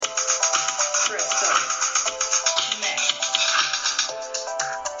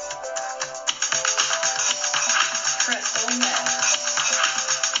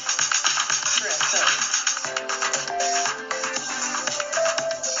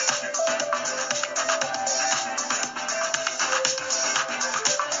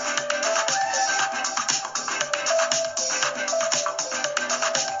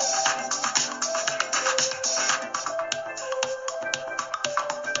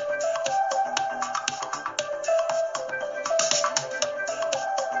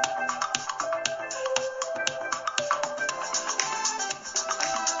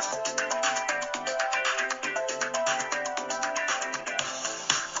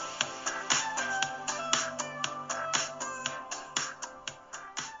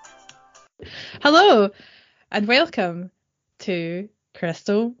Hello and welcome to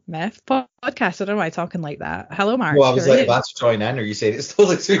Crystal Meth Podcast. I don't know why I'm talking like that. Hello, Mark. No, I was How are like, you? about to join in, or you said it's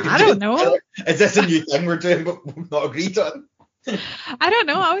totally so we I can do don't it know. together. Is this a new thing we're doing but we've not agreed on? I don't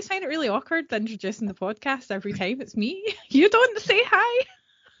know. I always find it really awkward introducing the podcast every time it's me. You don't say hi.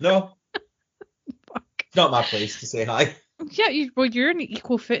 No, Fuck. it's not my place to say hi. Yeah, you're an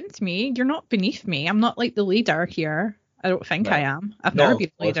equal footing to me. You're not beneath me. I'm not like the leader here. I don't think I Right. am. I've Not never of been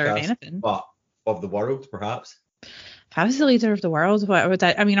the the leader of podcast, anything. but of the world, perhaps. If I was the leader of the world, what would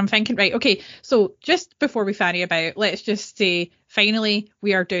I mean, I'm thinking, right, okay, so just before we fanny about, let's just say, finally,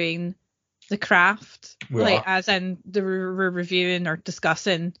 we are doing The Craft, We like, are. as in, we're reviewing or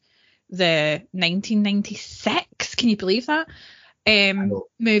discussing the 1996, can you believe that? know.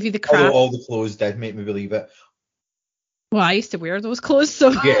 Movie The Although Craft. all the clothes did make me believe it. Well, I used to wear those clothes,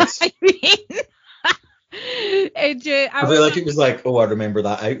 so, Yes. I mean, I feel like it was like, oh, I remember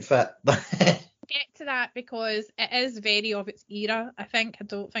that outfit. get to that because it is very of its era. I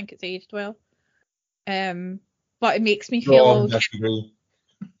don't think it's aged well. But it makes me feel disagree.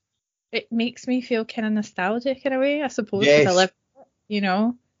 it makes me feel kind of nostalgic in a way, I suppose, Yes. because I live, you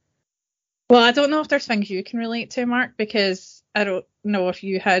know. Well, I don't know if there's things you can relate to, Mark, because I don't know if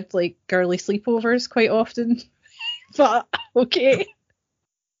you had like girly sleepovers quite often. But okay,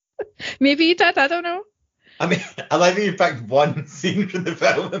 maybe you did. I don't know. I mean, I like that you picked one scene from the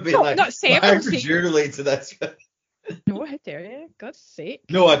film and been No, like, not several how would scenes. you relate to this? No, how dare you? God's sake.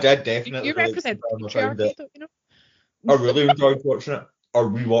 No, I did definitely. You relate to represent the film. I found patriarchy, it. don't you know? I really enjoyed watching it or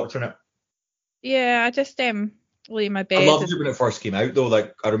rewatching it. Yeah, I just lay in my bed. I loved it when it first came out though.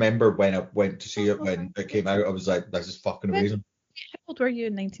 Like I remember when I went to see it when it came out, I was like, "This is fucking amazing." How old were you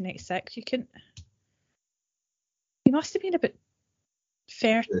in 1996? You must have been about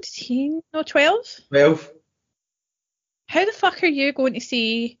 13 or 12. 12. How the fuck are you going to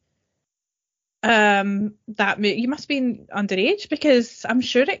see that movie? You must have been underage because I'm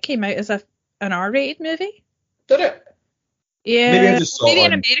sure it came out as an R-rated movie. Did it? Yeah, Maybe I just saw maybe it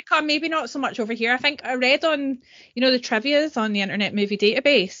in on- America, maybe not so much over here. I think I read on, the trivias on the Internet Movie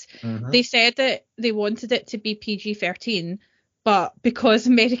Database. Mhm. They said that they wanted it to be PG-13, but because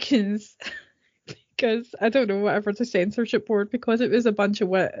Americans, because I don't know, whatever the censorship board, because it was a bunch of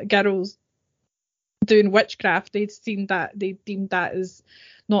girls doing witchcraft, they deemed that as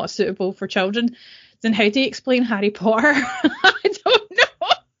not suitable for children. Then how do you explain Harry Potter? I don't know.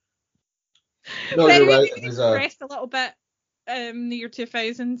 No, But you're anyway, right. maybe It they was progressed a little bit in the year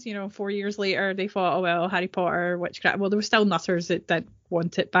 2000s, 4 years later, they thought, oh, well, Harry Potter, witchcraft. Well, there were still nutters that did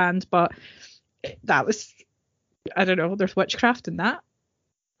want it banned, but that was, I don't know, there's witchcraft in that.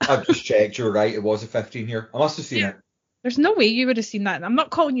 I've just checked. You're right. It was a 15 year. I must have seen it. There's no way you would have seen that. I'm not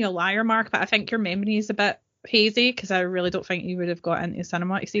calling you a liar, Mark, but I think your memory is a bit hazy because I really don't think you would have got into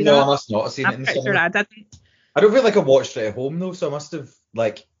cinema to see No, that. I must not have seen it in I'm the pretty sure cinema. I didn't. I don't feel like I watched it at home though, so I must have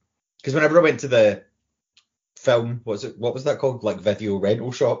because whenever I went to the film, what was that called? Like video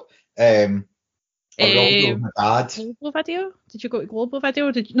rental shop. I would always go with my dad. Global Video? Did you go to Global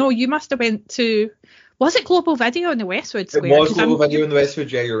Video? No, you must have went to. Was it Global Video in the Westwood It Square? was 'Cause Global Video in the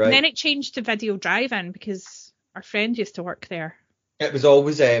Westwood, yeah, you're right. And then it changed to Video Drive-In because our friend used to work there. It was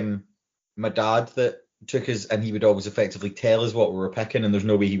always my dad that took us, and he would always effectively tell us what we were picking, and there's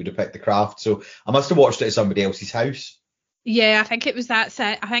no way he would have picked The Craft. So I must have watched it at somebody else's house. Yeah, I think it was that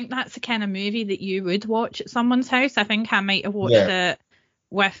set. I think that's the kind of movie that you would watch at someone's house. I think I might have watched it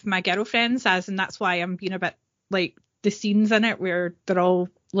with my girlfriends, and that's why I'm being a bit like the scenes in it where they're all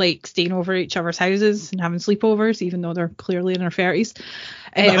like staying over each other's houses and having sleepovers, even though they're clearly in their 30s.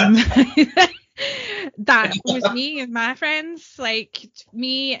 That was me and my friends, like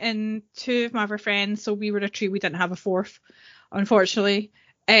me and two of my other friends. So we were a trio. We didn't have a fourth, unfortunately.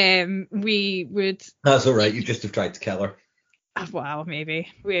 We would. That's all right. You just have tried to kill her. Well, maybe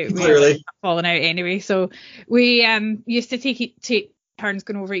we Clearly. fallen out anyway. So we used to take turns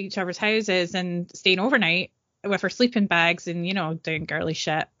going over each other's houses and staying overnight with our sleeping bags and doing girly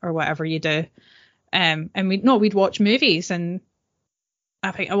shit or whatever you do. And we'd watch movies, and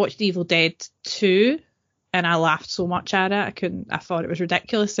I think I watched Evil Dead 2 and I laughed so much at it. I thought it was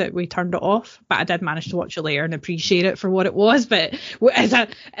ridiculous that we turned it off, but I did manage to watch it later and appreciate it for what it was. But as a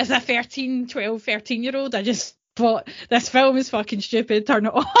 13-year-old, I just thought this film is fucking stupid, turn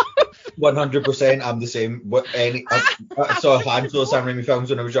it off. 100%, I'm the same. I saw a handful of Sam Raimi films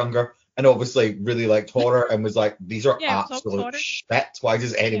when I was younger, and obviously really liked horror and was like, these are absolute shit. Why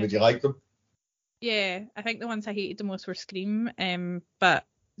does anybody like them? Yeah, I think the ones I hated the most were Scream, but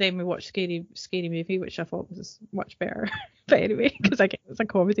then we watched Scary Movie, which I thought was much better. But anyway, because I guess it's a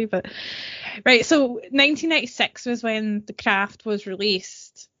comedy. But right, so 1996 was when The Craft was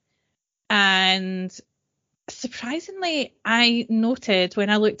released. And surprisingly, I noted when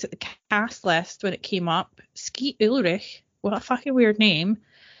I looked at the cast list when it came up, Skeet Ulrich, what a fucking weird name.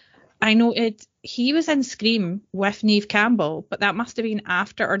 I noted he was in Scream with Neve Campbell, but that must have been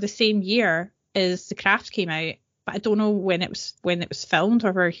after or the same year as The Craft came out. But I don't know when it was filmed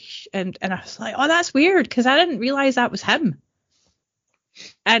and I was like, oh, that's weird because I didn't realize that was him.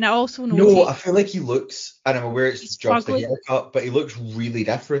 And I also noticed. No, I feel like he looks, and I'm aware it's just a haircut, but he looks really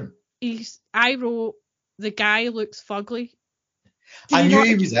different. I wrote the guy looks fugly. I knew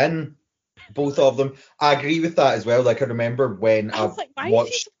he was in both of them. I agree with that as well. Like I remember when I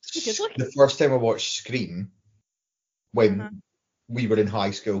watched the first time I watched Scream when we were in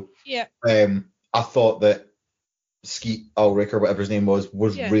high school. Yeah. I thought that Skeet Ulrich or whatever his name was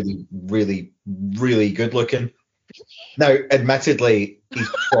really, really, really good looking. Now, admittedly, he's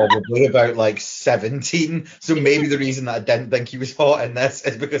probably about like 17, so maybe the reason that I didn't think he was hot in this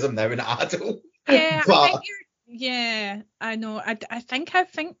is because I'm now an adult. Yeah, I know. I think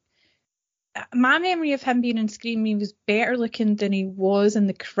my memory of him being in Scream, he was better looking than he was in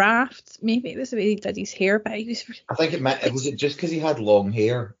The Craft. Maybe it was the way he did his hair, but he was. I think was it just because he had long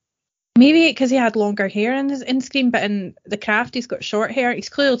hair. Maybe because he had longer hair in Scream, but in The Craft he's got short hair. He's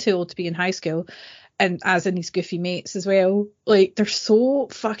clearly too old to be in high school. And as in his goofy mates as well. Like, they're so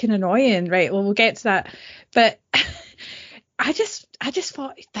fucking annoying. Right, well, we'll get to that. But I just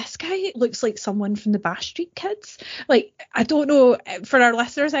thought, this guy looks like someone from the Bash Street Kids. Like, I don't know, for our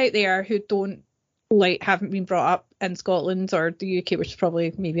listeners out there who haven't been brought up in Scotland or the UK, which is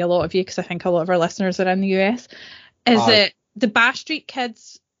probably maybe a lot of you, because I think a lot of our listeners are in the US, is that the Bash Street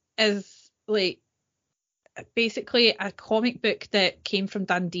Kids is, like, basically a comic book that came from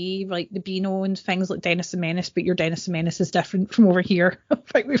Dundee, like the Beano and things like Dennis the Menace, but your Dennis the Menace is different from over here. I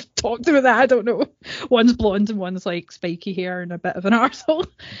think we've talked about that. I don't know. One's blonde and one's like spiky hair and a bit of an arsehole.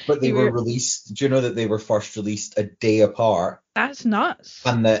 But they were released. Do you know that they were first released a day apart? That's nuts.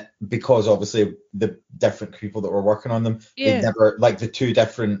 And that because obviously the different people that were working on them, they never, like the two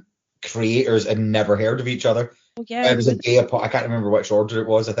different creators had never heard of each other. Oh, yeah. It was a day apart. I can't remember which order it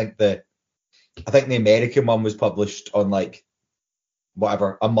was. I think the American one was published on like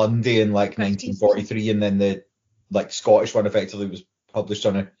whatever a Monday in like 1943, and then the like Scottish one effectively was published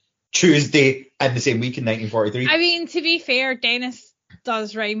on a Tuesday in the same week in 1943. I mean, to be fair, Dennis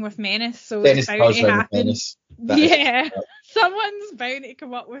does rhyme with menace, so Dennis it's bound to happen. Yeah, someone's bound to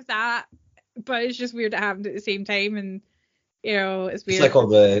come up with that, but it's just weird it happened at the same time, and you know, it's weird. It's like all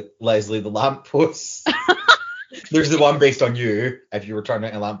the Leslie the lampposts. There's the one based on you, if you were turning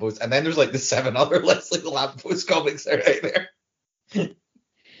into lampposts, and then there's like the 7 other Leslie the Lamppost comics that are out there.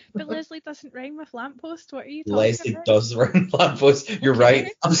 But Leslie doesn't rhyme with lamppost. What are you talking Leslie about? does rhyme with lamppost. You're right.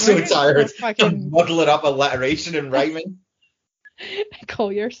 I'm so tired of muddling up alliteration and rhyming.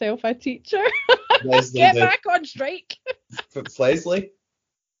 Call yourself a teacher. Leslie Get back on strike. Leslie?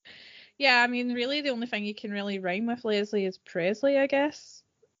 Yeah, I mean, really, the only thing you can really rhyme with Leslie is Presley, I guess.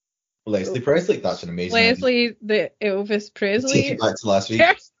 Leslie Presley, that's an amazing Leslie, idea. The Elvis Presley. Take it back to last week.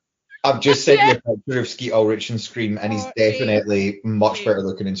 I've just sent you a picture of Skeet Ulrich in Scream, and he's definitely much better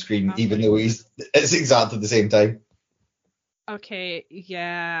looking in Scream, even though it's exactly the same time. Okay,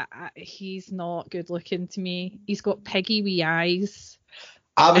 yeah, he's not good looking to me. He's got piggy wee eyes.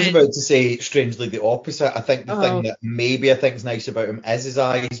 I was about to say, strangely, the opposite. I think the thing that maybe I think is nice about him is his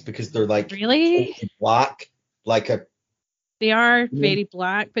eyes, because they're like really black, like a. They are very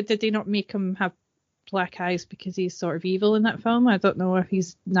black, but did they not make him have black eyes because he's sort of evil in that film? I don't know if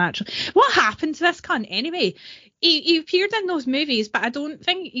he's natural. What happened to this cunt anyway? He appeared in those movies, but I don't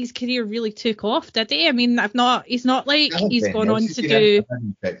think his career really took off, did he? I mean, he's not like he's gone on to do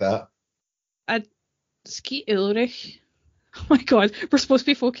a Skeet Ulrich. Oh my god, we're supposed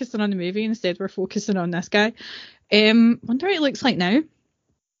to be focusing on the movie, instead we're focusing on this guy. Wonder what he looks like now.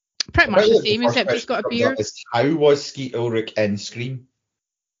 Pretty much the same, except he's got a beard. How was Skeet Ulrich in Scream?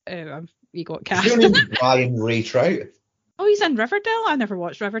 He got cast. His name is Brian Ray Trout. Oh, he's in Riverdale? I never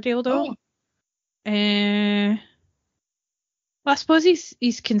watched Riverdale though. Well, I suppose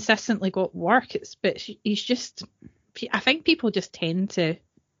he's consistently got work. But he's just, I think people just tend to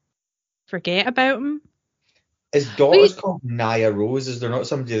forget about him. His daughter's called Naya Rose. Is there not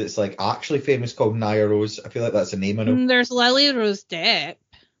somebody that's like actually famous called Naya Rose? I feel like that's a name I know. There's Lily Rose Depp.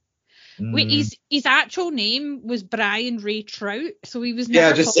 Wait, his actual name was Brian Ray Trout, so he was never.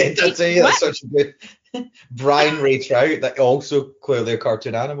 Yeah, I just said that to you. That's such a good Brian Ray Trout. That also clearly a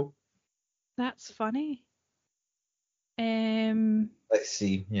cartoon animal. That's funny. Let's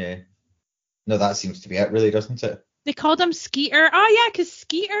see. Yeah. No, that seems to be it, really, doesn't it? They called him Skeeter. Oh yeah, because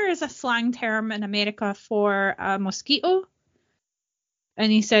Skeeter is a slang term in America for a mosquito.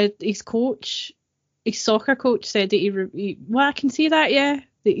 and he said his soccer coach said that well, I can see that, yeah,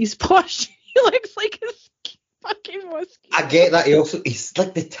 that he's posh. He looks like a fucking mosquito. I get that. He's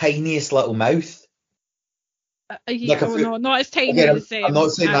like the tiniest little mouth. No, not as tiny again, as I'm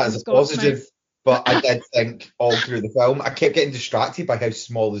not saying that as a Scott's positive, mouth. but I did think all through the film, I kept getting distracted by how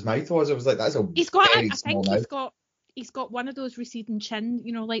small his mouth was. I was like, that's a very small mouth. He's got one of those receding chin,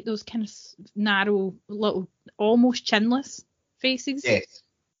 like those kind of narrow, little, almost chinless faces. Yes.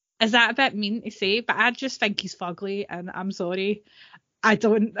 Is that a bit mean to say? But I just think he's fugly, and I'm sorry.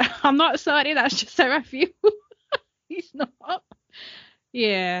 I'm not sorry, that's just how I feel. He's not.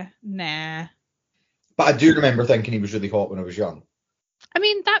 Yeah, nah. But I do remember thinking he was really hot when I was young. I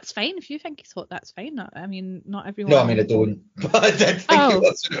mean, that's fine. If you think he's hot, that's fine. I mean, not everyone. No, I mean, I don't. But I did think he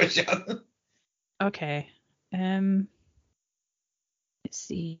was when I was young. Okay. Let's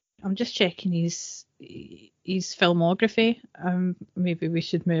see. I'm just checking his filmography. Maybe we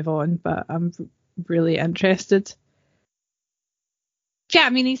should move on, but I'm really interested. Yeah, I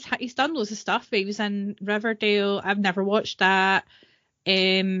mean, he's done loads of stuff. He was in Riverdale. I've never watched that.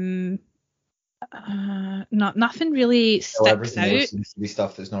 Nothing really sticks out. Seems to be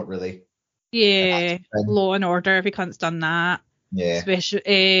stuff that's not really. Yeah, Law and Order. Every cunt's done that. Yeah. Especially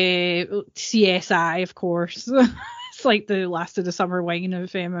CSI, of course. It's like the last of the summer wine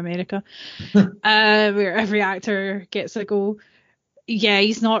of America, where every actor gets a go. Yeah,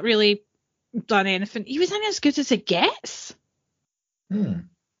 he's not really done anything. He was in As Good as It Gets. And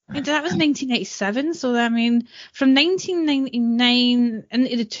that was 1997, so I mean, from 1999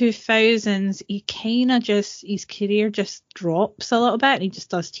 into the 2000s, he kind of his career just drops a little bit, and he just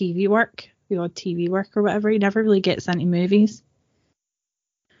does TV work, the odd TV work or whatever. He never really gets into movies.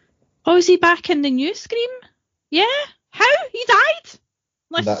 Oh, is he back in the new Scream? Yeah? How? He died?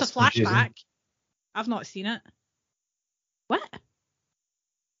 Unless it's a flashback. Confusing. I've not seen it. What?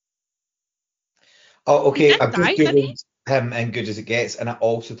 Oh, okay. I've just googled him in Good as It Gets, and I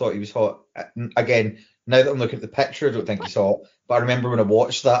also thought he was hot. Again, now that I'm looking at the picture, I don't think he's hot. But I remember when I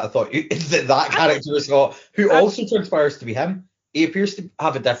watched that, I thought that character was hot, who also transpires to be him. He appears to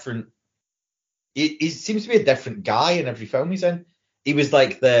have a different. He seems to be a different guy in every film he's in. He was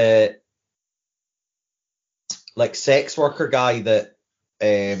like the sex worker guy that.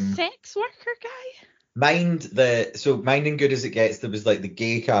 Sex worker guy? Mind in Good as It Gets, there was like the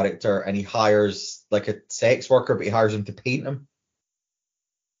gay character, and he hires like a sex worker, but he hires him to paint him.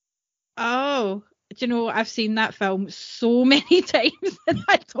 Oh, do you know, I've seen that film so many times and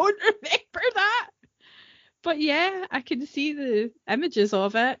I don't remember that. But yeah, I can see the images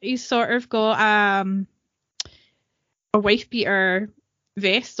of it. He's sort of got a wife beater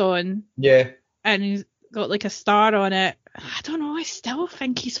vest on. Yeah. And he's got like a star on it. I don't know, I still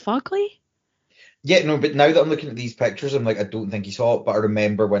think he's fugly. Yeah, no, but now that I'm looking at these pictures, I'm like, I don't think he's hot. But I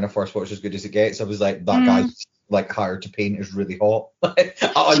remember when I first watched As Good as It Gets, I was like, that guy's like hired to paint is really hot. I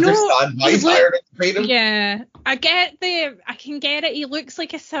understand why he's hired to paint him. Yeah, I can get it. He looks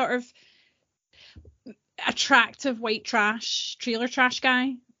like a sort of attractive white trash, trailer trash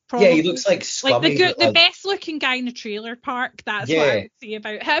guy. Probably. Yeah, he looks like scummy. Like the best looking guy in the trailer park. That's what I would say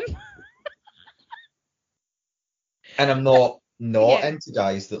about him. And I'm not into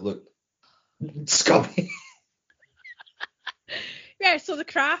guys that look scummy. Yeah, so the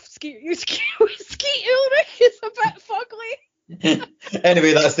Craft Skeet Ulrich is a bit fugly.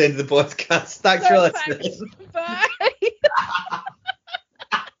 Anyway, that's the end of the podcast. Thanks for listening. Bye.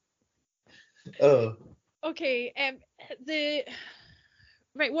 Oh. Okay.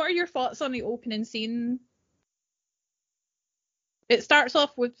 Right. What are your thoughts on the opening scene? It starts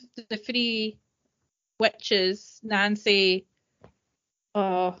off with the three witches, Nancy.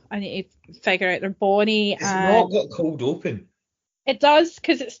 Oh, I need to figure out their Bonnie. It's not got cold open. It does,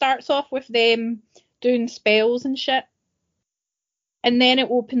 because it starts off with them doing spells and shit. And then it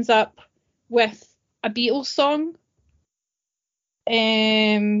opens up with a Beatles song,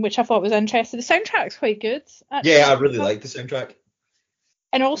 which I thought was interesting. The soundtrack's quite good. Actually. Yeah, I really like the soundtrack.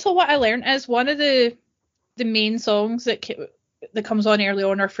 And also what I learned is one of the main songs that comes on early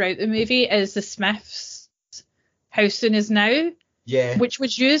on or throughout the movie is the Smiths' How Soon Is Now. Yeah. Which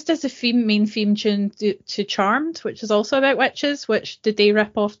was used as a main theme tune to Charmed, which is also about witches. Which did they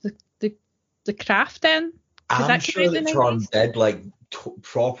rip off the Craft in? I'm sure that Charmed did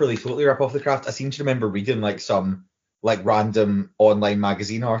properly totally rip off the Craft. I seem to remember reading like some like random online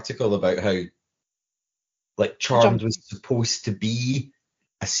magazine article about how like Charmed was supposed to be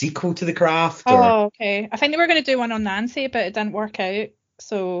a sequel to the Craft. Oh, okay. I think they were going to do one on Nancy, but it didn't work out.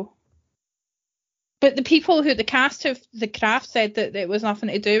 So. But the people the cast of the Craft said that it was nothing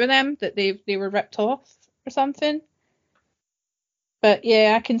to do with them, that they were ripped off or something. But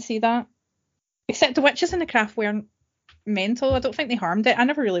yeah, I can see that. Except the Witches in the Craft weren't mental. I don't think they harmed it. I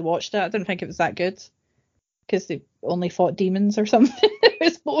never really watched it. I didn't think it was that good because they only fought demons or something. It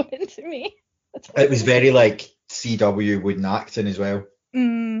was boring to me. It was very like CW wooden acting as well.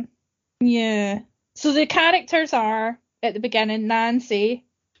 Yeah. So the characters are at the beginning Nancy,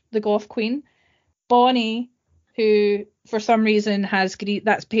 the goth queen, Bonnie, who for some reason has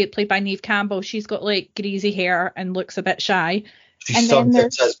that's played by Neve Campbell. She's got like greasy hair and looks a bit shy. She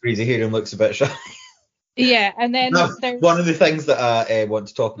sometimes has greasy hair and looks a bit shy. Yeah, and then one of the things that I want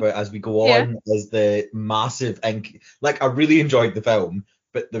to talk about as we go on is the massive I really enjoyed the film,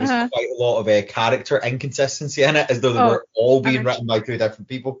 but there was quite a lot of character inconsistency in it, as though they were all being written by two different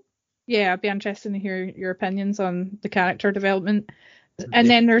people. Yeah, I'd be interested to hear your opinions on the character development. And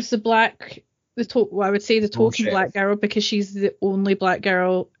then there's I would say the token black girl, because she's the only black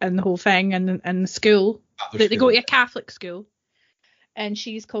girl in the whole thing and in the school. They go to a Catholic school. And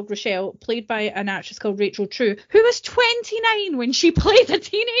she's called Rochelle, played by an actress called Rachel True, who was 29 when she played a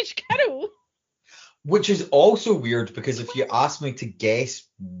teenage girl. Which is also weird, because if you asked me to guess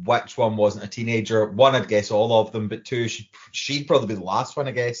which one wasn't a teenager, one, I'd guess all of them, but two, she'd probably be the last one,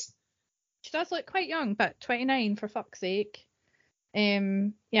 I guess. She does look quite young, but 29 for fuck's sake.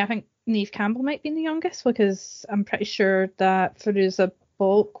 I think Neve Campbell might be the youngest, because I'm pretty sure that Fairuza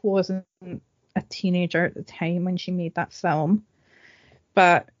Balk wasn't a teenager at the time when she made that film.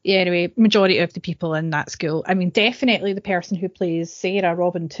 But yeah, anyway, majority of the people in that school, I mean, definitely the person who plays Sarah,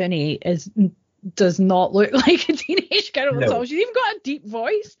 Robin Tunney, does not look like a teenage girl at all. She's even got a deep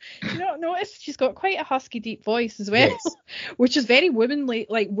voice. You don't notice she's got quite a husky, deep voice as well, yes. Which is very womanly.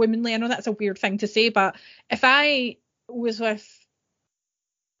 I know that's a weird thing to say, but if I was with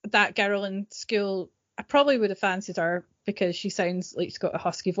that girl in school, I probably would have fancied her because she sounds like she's got a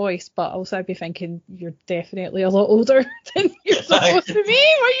husky voice, but also I'd be thinking, you're definitely a lot older than you're supposed to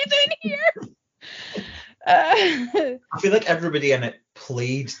be. What are you doing here? I feel like everybody in it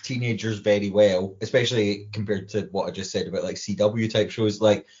played teenagers very well, especially compared to what I just said about like CW type shows.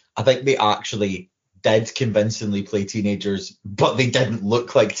 Like, I think they actually did convincingly play teenagers, but they didn't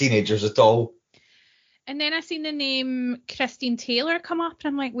look like teenagers at all. And then I seen the name Christine Taylor come up, and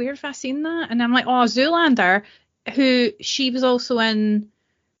I'm like, where have I seen that? And I'm like, oh, Zoolander, who she was also in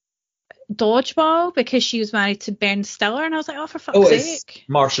Dodgeball because she was married to Ben Stiller, and I was like, oh, for fuck's sake.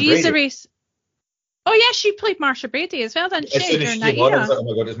 Marsha Brady. Oh yeah, she played Marsha Brady as well, didn't she? As soon as she won, I was like, oh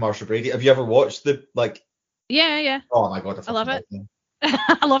my god, it's Marsha Brady. Have you ever watched the Yeah. Oh my god, I love it.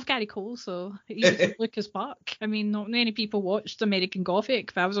 I love Gary Cole, so he's Lucas Buck. I mean, not many people watched American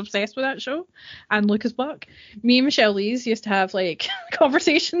Gothic, but I was obsessed with that show. And Lucas Buck. Me and Michelle Lees used to have like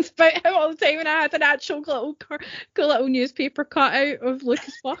conversations about him all the time, and I had an actual little newspaper cut out of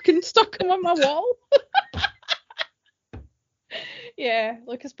Lucas Buck and stuck him on my wall. Yeah,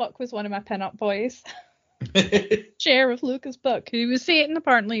 Lucas Buck was one of my pin-up boys. Sheriff Lucas Buck, who was Satan.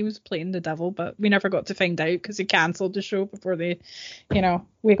 Apparently he was playing the devil, but we never got to find out because he cancelled the show before we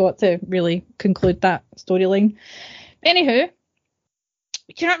got to really conclude that storyline. Anywho,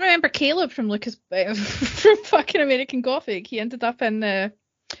 you can't remember Caleb from from fucking American Gothic. He ended up in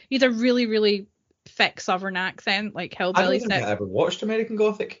he had a really, really thick southern accent, like hillbilly. I don't think I ever watched American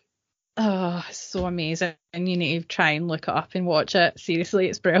Gothic. Oh, so amazing. And you need to try and look it up and watch it. Seriously,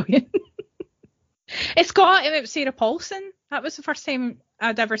 it's brilliant. It's got Sarah Paulson. That was the first time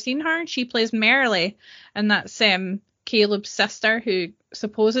I'd ever seen her. She plays Merle, and that's Caleb's sister, who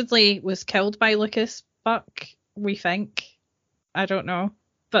supposedly was killed by Lucas Buck, we think. I don't know.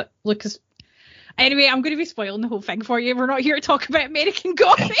 But Lucas... Anyway, I'm going to be spoiling the whole thing for you. We're not here to talk about American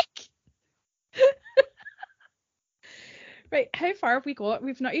Gothic. Right, how far have we got?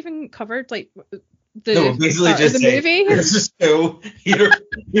 We've not even covered, like... basically just the movie. Here's a school.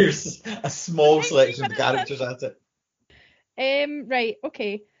 Here's a small selection of characters at it. Right,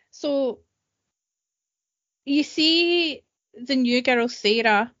 okay. So you see the new girl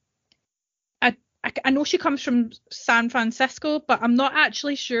Sarah. I know she comes from San Francisco, but I'm not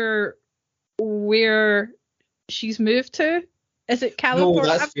actually sure where she's moved to. Is it California? No,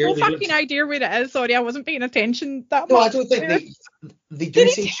 I have no fucking idea where it is. Sorry, I wasn't paying attention that much. No, I don't think they do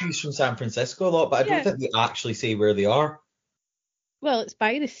say she's from San Francisco a lot, but I don't think they actually say where they are. Well, it's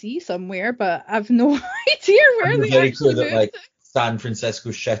by the sea somewhere, but I've no idea where they actually moved. Like, San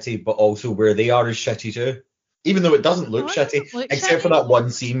Francisco's shitty, but also where they are is shitty too. Even though it doesn't look shitty, except for that one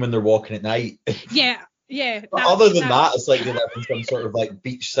scene when they're walking at night. Yeah. But other than that, it's like they live in some sort of like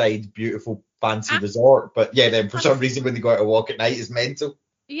beachside, beautiful, fancy resort. But yeah, then for some reason when they go out and walk at night, it's mental.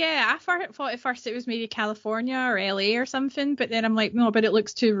 Yeah, I thought at first it was maybe California or LA or something, but then I'm like, no, but it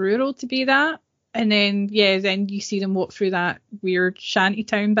looks too rural to be that. And then, then you see them walk through that weird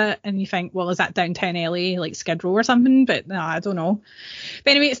shantytown bit, and you think, well, is that downtown LA, like Skid Row or something? But no, I don't know.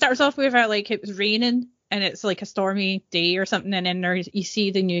 But anyway, it starts off with like it was raining, and it's like a stormy day or something, and then there you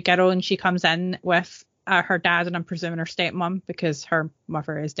see the new girl, and she comes in with her dad, and I'm presuming her stepmom, because her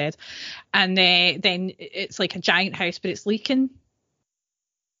mother is dead. And then it's like a giant house, but it's leaking.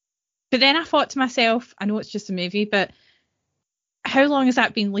 But then I thought to myself, I know it's just a movie, but how long has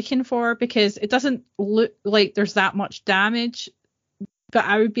that been leaking for? Because it doesn't look like there's that much damage. But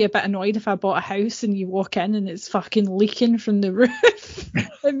I would be a bit annoyed if I bought a house and you walk in and it's fucking leaking from the roof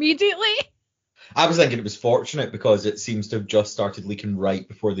immediately. I was thinking it was fortunate because it seems to have just started leaking right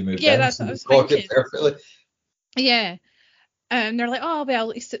before they moved in. Yeah, that's what I was thinking. Perfectly. Yeah. And they're like, oh, well,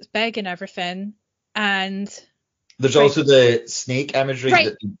 at least it's big and everything. And there's also the snake imagery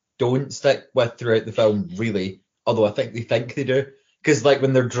that they don't stick with throughout the film, really. Although I think they do. Because like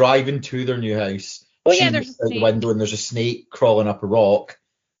when they're driving to their new house, she looks out the window and there's a snake crawling up a rock.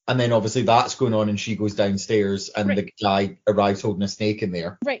 And then obviously that's going on and she goes downstairs and the guy arrives holding a snake in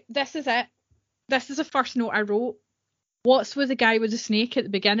there. Right, this is it. This is the first note I wrote. What's with the guy with the snake at the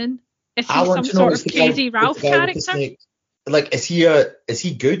beginning? Is he some sort of crazy Ralph character? Like, is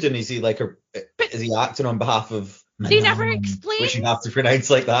he good, and is he like is he acting on behalf of They never explain, which you have to pronounce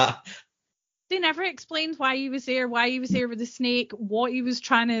like that. They never explained why he was there with the snake, what he was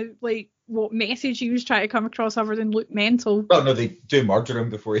trying to, like, what message he was trying to come across other than look mental. Well, no, they do murder him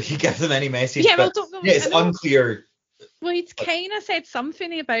before he gives them any message. Yeah, but, it's unclear. Well, he's kind of said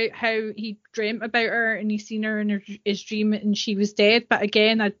something about how he dreamt about her and he's seen her in his dream and she was dead. But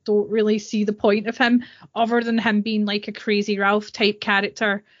again, I don't really see the point of him other than him being like a crazy Ralph type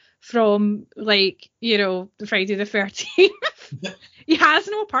character from, like, you know, the Friday the 13th. He has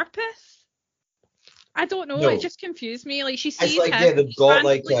no purpose. I don't know. No. It just confused me. Like, she sees like, him. Yeah, they've got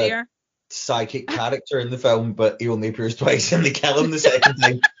like a psychic character in the film, but he only appears twice and they kill him the second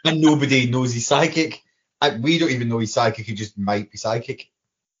time, and nobody knows he's psychic. We don't even know he's psychic. He just might be psychic.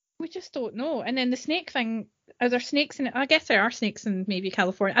 We just don't know. And then the snake thing. Are there snakes in it? I guess there are snakes in maybe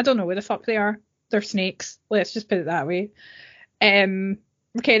California. I don't know where the fuck they are. They're snakes. Let's just put it that way.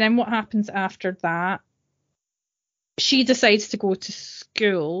 Okay, then what happens after that? She decides to go to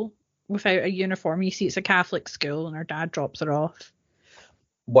school without a uniform. You see, it's a Catholic school, and her dad drops her off.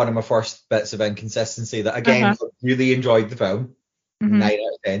 One of my first bits of inconsistency that, again, I really enjoyed the film. 9 out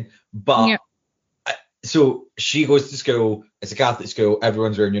of 10. But... Yeah. So she goes to school, it's a Catholic school,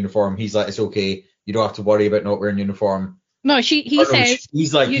 everyone's wearing uniform. He's like, it's okay, you don't have to worry about not wearing uniform. No, he says,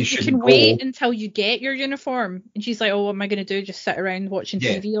 he's like, you can wait until you get your uniform. And she's like, oh, what am I going to do? Just sit around watching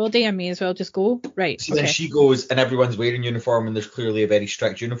TV all day? I may as well just go. Right. So then she goes and everyone's wearing uniform and there's clearly a very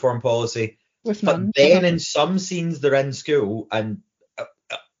strict uniform policy. With but none. Then in some scenes they're in school and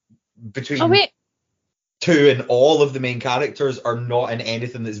between... Oh, wait. Two and all of the main characters are not in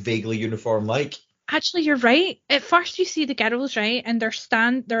anything that's vaguely uniform-like. Actually, you're right. At first, you see the girls, right, and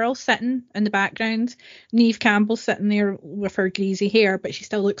they're all sitting in the background. Neve Campbell's sitting there with her greasy hair, but she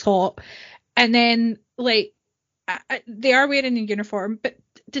still looks hot. And then, like, they are wearing a uniform. But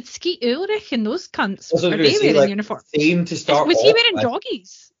did Skeet Ulrich and those cunts, are they wearing uniform? Same to start. Was he wearing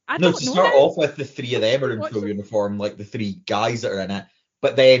doggies? To start off with, the three of them are in full uniform, like the three guys that are in it.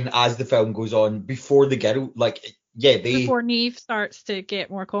 But then, as the film goes on, before the girl, before Neve starts to get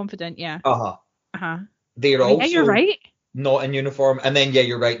more confident, they're also you're right. Not in uniform, and then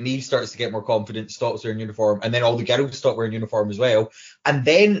you're right, Neve starts to get more confident, stops wearing uniform, and then all the girls stop wearing uniform as well. And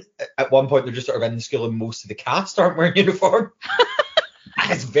then at one point they're just sort of in the school and most of the cast aren't wearing uniform.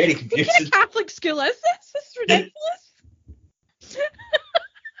 It's very confusing. What kind of Catholic school is this? This is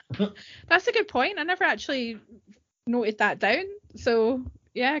ridiculous. That's a good point. I never actually noted that down. So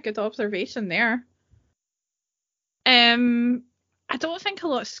yeah, good observation there. I don't think a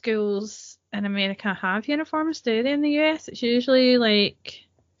lot of schools in America have uniforms, do they? In the US, it's usually like...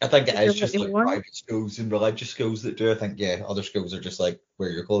 I think it is just like private schools and religious schools that do. I think, other schools are just like, wear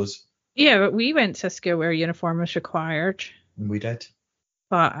your clothes. Yeah, but we went to school where a uniform was required. We did.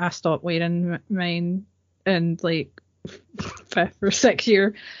 But I stopped wearing mine in like 5th or 6th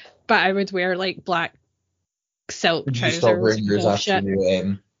year. But I would wear like black silk trousers. You stopped wearing yours after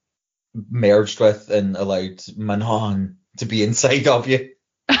you merged with and allowed Manon to be inside of you.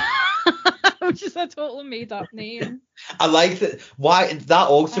 Which is a total made up name. I like that. Why that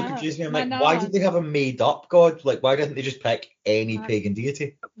also confused me. I'm like, why did they have a made up god? Like, why didn't they just pick any pagan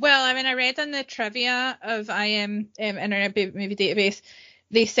deity? Well, I mean, I read in the trivia of Internet Movie Database,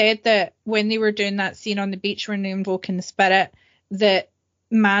 they said that when they were doing that scene on the beach when they're invoking the spirit, that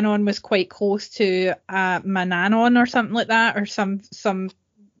Manon was quite close to Mananon or something like that, or some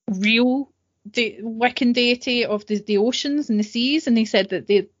real Wiccan deity of the oceans and the seas, and they said that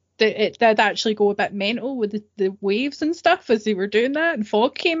it did actually go a bit mental with the waves and stuff as they were doing that, and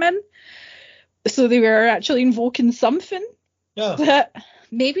fog came in, so they were actually invoking something. Yeah. But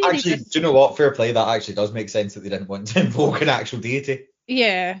maybe actually, do you know what? Fair play. That actually does make sense that they didn't want to invoke an actual deity.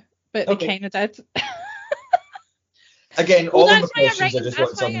 Yeah, but they kind of did. Again, all of the questions, I just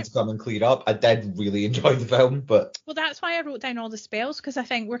want someone to come and clear up. I did really enjoy the film, but... Well, that's why I wrote down all the spells, because I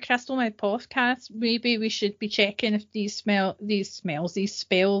think we're Crystal Meth podcast. Maybe we should be checking if these spells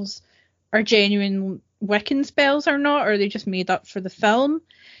are genuine Wiccan spells or not, or are they just made up for the film.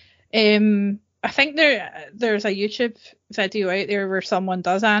 I think there's a YouTube video out there where someone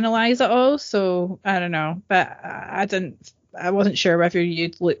does analyse it all, so I don't know. But I wasn't sure whether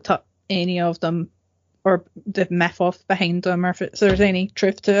you'd looked up any of them, or the myth behind them, or if there's any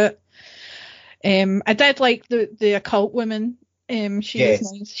truth to it. I did like the occult woman. She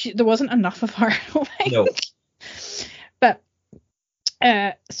was nice. There wasn't enough of her, I don't think. No. But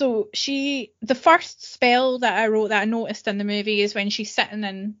so the first spell that I wrote that I noticed in the movie is when she's sitting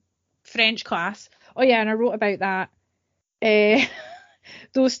in French class. Oh yeah, and I wrote about that.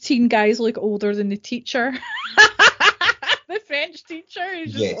 Those teen guys look older than the teacher. The French teacher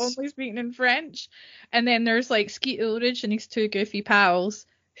who's just only speaking in French. And then there's like Skeet Ulrich and his two goofy pals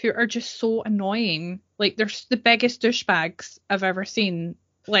who are just so annoying. Like, they're the biggest douchebags I've ever seen.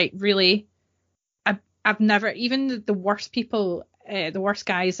 Like, really, I've never, even the worst people, the worst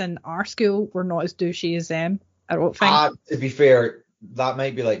guys in our school were not as douchey as them, I don't think. To be fair, that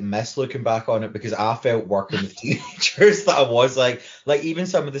might be like looking back on it, because I felt working with teenagers that I was like even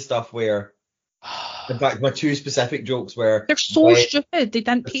some of the stuff where, in fact, my two specific jokes were, they're so stupid. They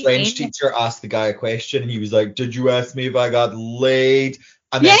didn't. The French teacher asked the guy a question, and he was like, "Did you ask me if I got laid?"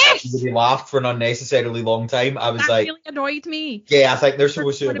 And then he laughed for an unnecessarily long time. I was that really annoyed me. Yeah, I think they're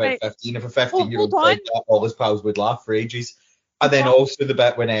supposed to be about 15. If a 15-year-old said that, all his pals would laugh for ages. And then also the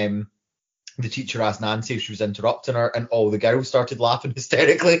bit when the teacher asked Nancy if she was interrupting her, and all the girls started laughing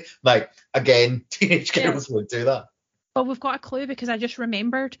hysterically. Like, again, teenage girls would do that. Well, we've got a clue, because I just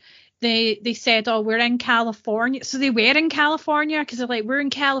remembered they said, "Oh, we're in California." So they were in California, because they're like, "We're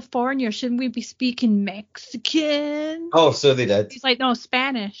in California, shouldn't we be speaking Mexican?" Oh, so they did. He's like, "No,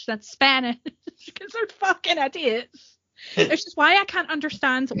 Spanish. That's Spanish," because they're fucking idiots. It's just why I can't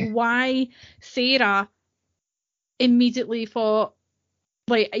understand why Sarah immediately thought,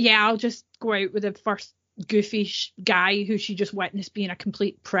 like, yeah, I'll just go out with the first goofy guy who she just witnessed being a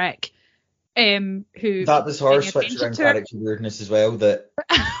complete prick. Who that was her switch around character weirdness as well, that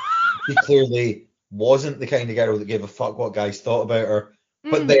she clearly wasn't the kind of girl that gave a fuck what guys thought about her,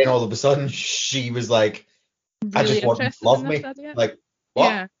 but then all of a sudden she was like, really, I just want them to love me. Like, what?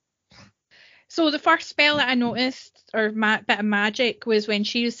 Yeah. So the first spell that I noticed, or bit of magic, was when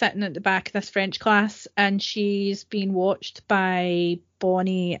she was sitting at the back of this French class, and she's being watched by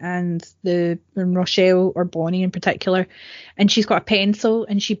Bonnie and Rochelle, or Bonnie in particular, and she's got a pencil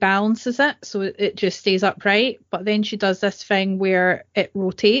and she balances it so it just stays upright, but then she does this thing where it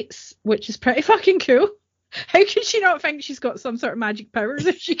rotates, which is pretty fucking cool. How could she not think she's got some sort of magic powers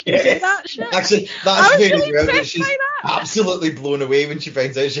if she can do that shit? Actually, that's really well, that she's absolutely blown away when she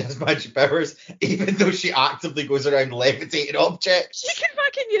finds out she has magic powers, even though she actively goes around levitating objects. She can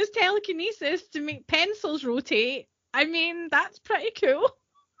fucking use telekinesis to make pencils rotate. I mean, that's pretty cool.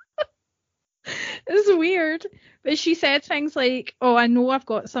 It's weird. But she said things like, "Oh, I know I've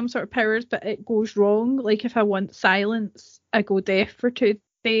got some sort of powers, but it goes wrong. Like, if I want silence, I go deaf for 2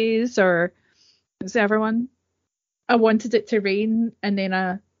 days," or what's the other one? "I wanted it to rain, and then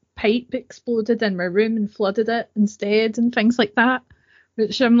a pipe exploded in my room and flooded it instead," and things like that.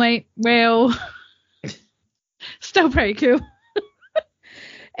 Which I'm like, well, still pretty cool.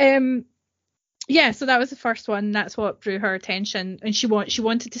 Yeah, so that was the first one. That's what drew her attention, and she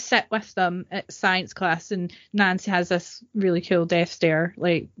wanted to sit with them at science class. And Nancy has this really cool death stare,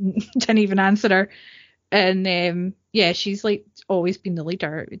 like didn't even answer her. And yeah, she's like always been the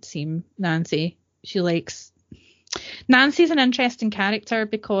leader, it would seem. Nancy's an interesting character,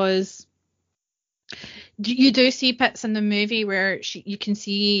 because you do see bits in the movie where you can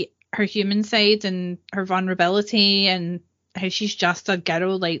see her human side and her vulnerability, and how she's just a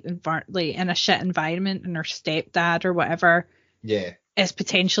girl, like in a shit environment, and her stepdad or whatever is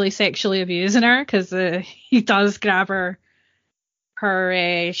potentially sexually abusing her, because he does grab her.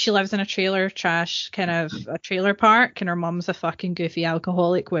 She lives in a trailer park, and her mum's a fucking goofy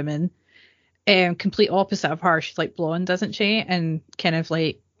alcoholic woman. Complete opposite of her. She's like blonde, isn't she? And kind of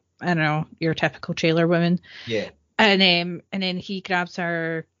like, I don't know, your typical trailer woman. Yeah. And then he grabs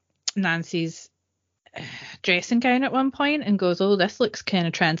her, Nancy's dressing gown at one point and goes, "Oh, this looks kind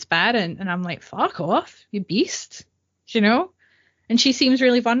of transparent," and I'm like, "Fuck off, you beast," you know. And she seems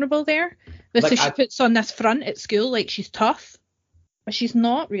really vulnerable there. But Like, so she puts on this front at school like she's tough, but she's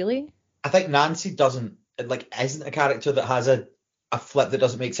not really. I think Nancy isn't a character that has a flip that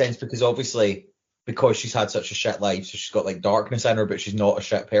doesn't make sense, because obviously, because she's had such a shit life, so she's got like darkness in her, but she's not a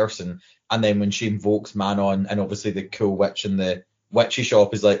shit person. And then when she invokes Manon, and obviously the cool witch in the witchy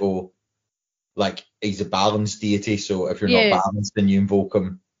shop is like, oh, like he's a balanced deity, so if you're not balanced, then you invoke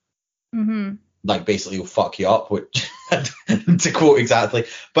him. Mm-hmm. Like basically he'll fuck you up, which to quote exactly.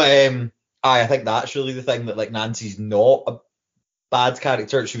 But I think that's really the thing, that like Nancy's not a bad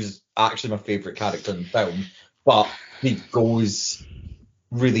character. She was actually my favourite character in the film, but he goes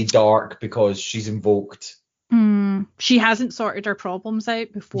really dark because she's invoked. She hasn't sorted her problems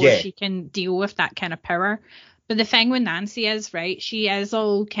out before she can deal with that kind of power. But the thing with Nancy is, right, she is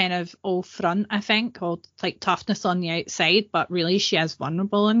all kind of all front, I think, all like toughness on the outside, but really she is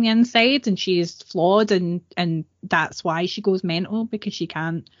vulnerable on the inside, and she's flawed, and that's why she goes mental, because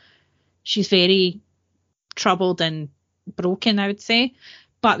she's very troubled and broken, I would say.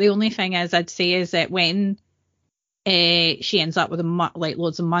 But the only thing I'd say is that when she ends up with like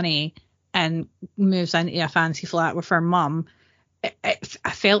loads of money and moves into a fancy flat with her mum,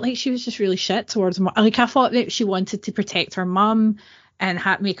 I felt like she was just really shit towards mum. Like, I thought that she wanted to protect her mum and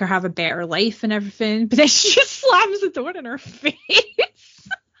make her have a better life and everything, but then she just slams the door in her face.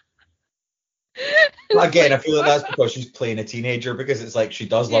 Again, I feel like that's because she's playing a teenager, because it's like she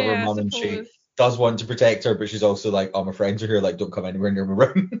does love her mum and she does want to protect her, but she's also like, oh, my friends are here, like, don't come anywhere near my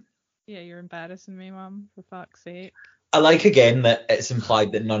room. Yeah, you're embarrassing me, mum, for fuck's sake. I like, again, that it's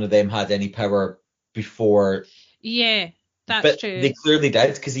implied that none of them had any power before. Yeah, that's true. They clearly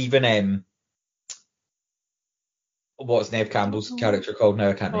did, because even what's Neve Campbell's character called now?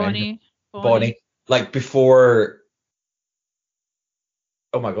 I can't remember. Bonnie. Like, before.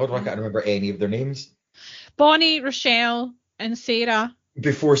 Oh my god, why can't I remember any of their names? Bonnie, Rochelle, and Sarah.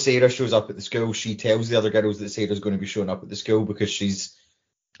 Before Sarah shows up at the school, she tells the other girls that Sarah's going to be showing up at the school because she's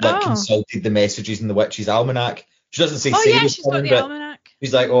consulted the messages in the witch's almanac. She doesn't say Sarah's she's got the almanac.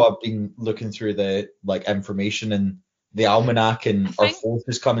 She's like, oh, I've been looking through the like information in the almanac, and our fourth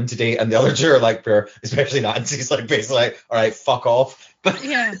is coming today. And the other two are like, especially Nancy's like basically like, all right, fuck off. But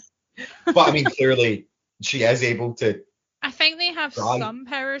yeah. But I mean, clearly she is able to. I think they have some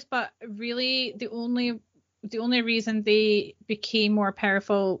powers, but really the only reason they became more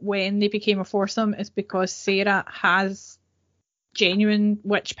powerful when they became a foursome is because Sarah has genuine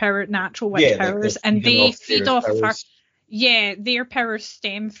witch power, natural witch powers, and they feed off of her. Yeah, their powers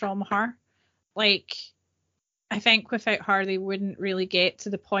stem from her. Like, I think without her, they wouldn't really get to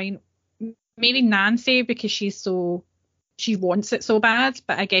the point. Maybe Nancy, because she wants it so bad,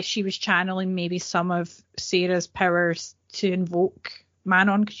 but I guess she was channeling maybe some of Sarah's powers to invoke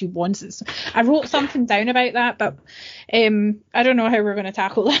Manon because she wants it. I wrote something down about that, but I don't know how we're going to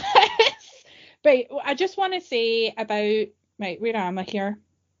tackle this. But I just want to say about, right, where am I here?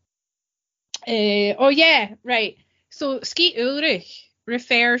 So Skeet Ulrich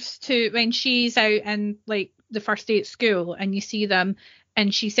refers to when she's out in like the first day at school and you see them,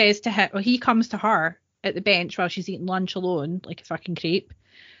 and she says to him, he comes to her at the bench while she's eating lunch alone, like a fucking creep,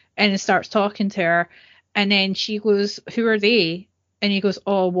 and starts talking to her, and then she goes, who are they? And he goes,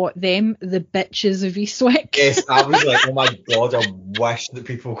 oh, what, them? The bitches of Eastwick. Yes, I was like, oh my god, I wish that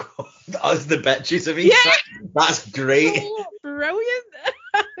people called us the bitches of Eastwick. Yeah. That's great. Oh, brilliant.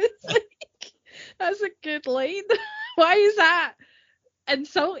 That's a good line. Why is that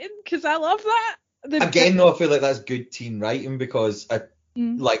insulting? Because I love that. Again, though, I feel like that's good teen writing, because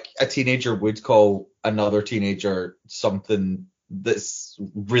like a teenager would call another teenager something that's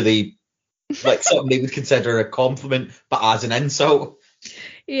really like something they would consider a compliment, but as an insult.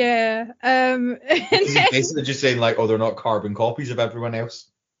 Yeah. He's basically just saying like, oh, they're not carbon copies of everyone else.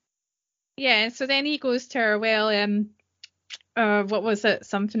 Yeah. So then he goes to her, well, what was it?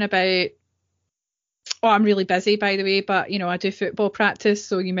 Something about, oh, I'm really busy, by the way, but, you know, I do football practice,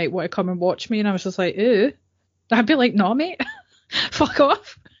 so you might want to come and watch me. And I was just like, ooh. I'd be like, no, mate. Fuck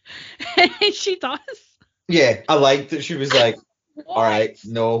off. And she does. Yeah, I liked that she was like, all right,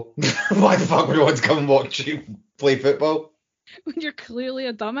 no. Why the fuck would I want to come and watch you play football? When you're clearly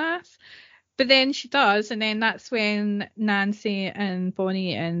a dumbass. But then she does, and then that's when Nancy and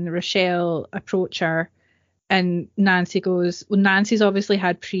Bonnie and Rochelle approach her. And Nancy goes, well, Nancy's obviously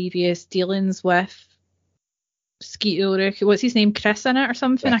had previous dealings with Skeet Ulrich. What's his name? Chris in it or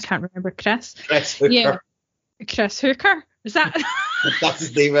something? Yes. I can't remember. Chris Hooker. Yeah. Chris Hooker. Is that? That's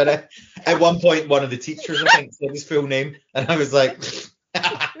his name in it. At one point, one of the teachers, I think, said his full name, and I was like,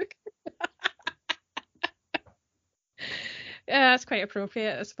 That's quite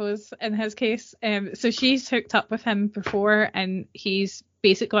appropriate, I suppose, in his case. So she's hooked up with him before, and he's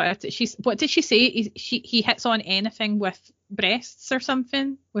basically what did she say? He hits on anything with breasts or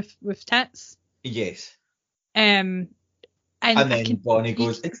something, with tits. Yes. And then Bonnie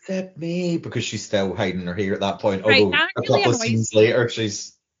goes, except me, because she's still hiding her hair at that point. Right, Although that a really couple of scenes later,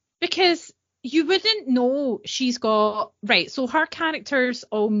 she's... Because you wouldn't know she's got... Right, so her character's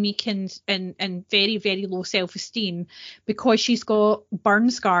all meek and very, very low self-esteem because she's got burn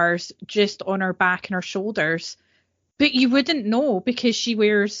scars just on her back and her shoulders. But you wouldn't know because she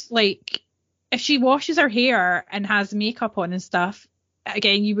wears, like... If she washes her hair and has makeup on and stuff,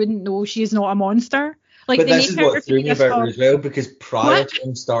 again, you wouldn't know she's not a monster. Like, but this is what threw me about her as well, because prior to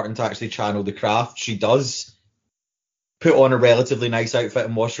him starting to actually channel the craft, she does put on a relatively nice outfit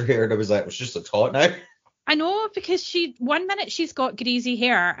and wash her hair, and I was like, well, she just looks hot now. I know, because one minute she's got greasy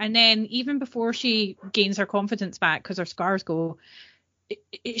hair, and then even before she gains her confidence back because her scars go,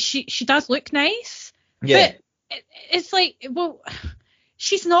 she does look nice. Yeah. But it's like, well...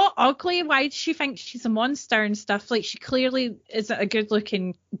 She's not ugly. Why does she think she's a monster and stuff? Like, she clearly is a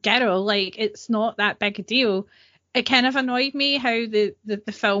good-looking girl. Like, it's not that big a deal. It kind of annoyed me how the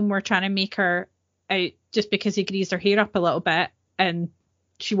film were trying to make her out just because he greased her hair up a little bit and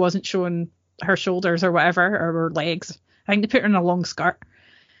she wasn't showing her shoulders or whatever, or her legs. I think they put her in a long skirt.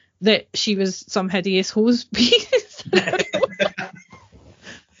 That she was some hideous hose piece.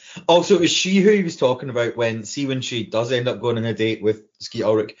 Also, it was she who he was talking about when she does end up going on a date with Skeet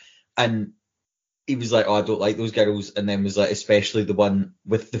Ulrich, and he was like, oh, I don't like those girls, and then was like, especially the one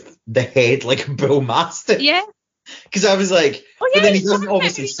with the head like a bull mastiff. Yeah. Because I was like, oh, yeah, but then he doesn't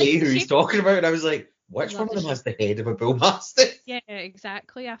obviously say like, who he's talking about, and I was like, which one of them has the head of a bull mastiff? Yeah,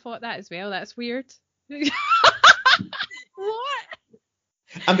 exactly. I thought that as well. That's weird. What?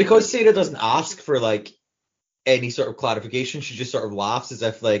 And because Sarah doesn't ask for like any sort of clarification, she just sort of laughs as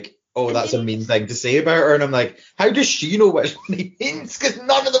if like, oh, that's a mean thing to say about her. And I'm like, how does she know which one he means? Because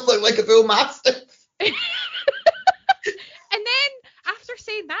none of them look like a bull mastiff. And then after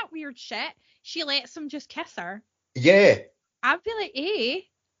saying that weird shit, she lets him just kiss her. Yeah. I'd be like,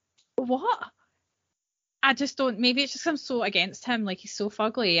 what? I just don't, maybe it's just I'm so against him, like he's so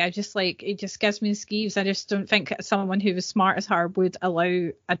fugly. I just like, it just gives me the skeeves. I just don't think someone who was smart as her would allow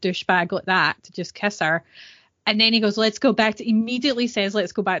a douchebag like that to just kiss her. And then he goes, immediately says,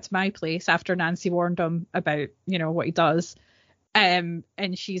 let's go back to my place after Nancy warned him about, what he does. And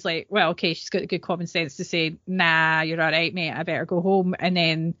she's like, well, okay, she's got the good common sense to say, nah, you're all right, mate, I better go home. And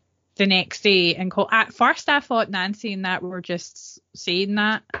then the next day, at first I thought Nancy and that were just saying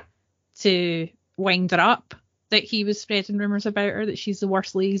that to wind her up, that he was spreading rumours about her, that she's the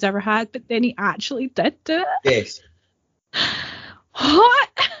worst lady he's ever had. But then he actually did do it. Yes. What?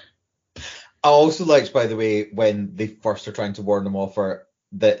 I also liked, by the way, when they first are trying to warn them off her,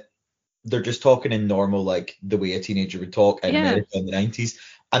 that they're just talking in normal, like the way a teenager would talk in America in the 90s.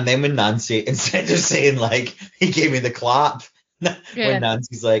 And then when Nancy, instead of saying like, he gave me the clap, when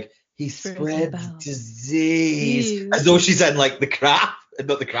Nancy's like, he spread disease, as though she's in like the craft,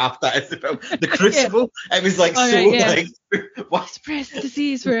 not the craft, that is the film, the Crucible. It was like like, what? Spreads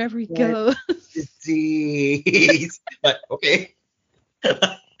disease wherever he goes. Disease. Like, okay.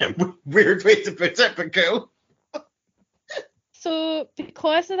 Weird way to put it, but cool. So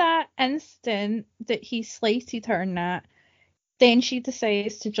because of that instant that he slighted her and that, then she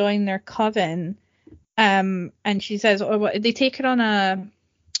decides to join their coven. And she says, they take her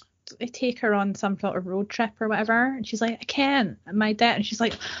on some sort of road trip or whatever. And she's like, I can't, my debt. And she's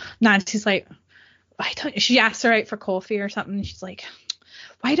like, Nancy's like, she asks her out for coffee or something. And she's like,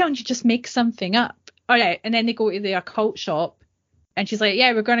 why don't you just make something up? All right. And then they go to the occult shop. And she's like,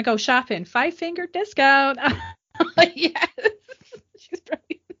 yeah, we're going to go shopping. 5-finger discount. I'm like, yes. She's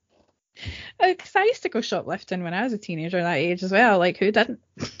brilliant. Because I used to go shoplifting when I was a teenager that age as well. Like, who didn't?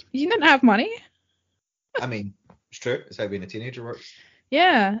 You didn't have money. I mean, it's true. It's how being a teenager works.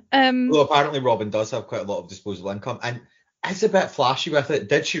 Yeah. Well, apparently Robin does have quite a lot of disposable income. And it's a bit flashy with it.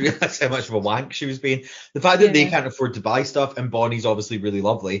 Did she realise how much of a wank she was being? The fact that they can't afford to buy stuff, and Bonnie's obviously really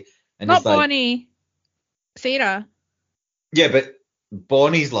lovely. And not Bonnie. Sarah. Yeah, but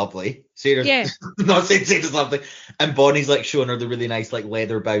Bonnie's lovely. Sarah's not saying Sarah's lovely. And Bonnie's like showing her the really nice like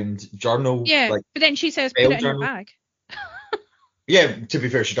leather bound journal. Yeah, like, but then she says put it in your bag. Yeah, to be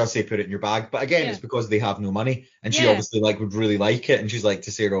fair, she does say put it in your bag. But again, it's because they have no money. And she obviously like would really like it. And she's like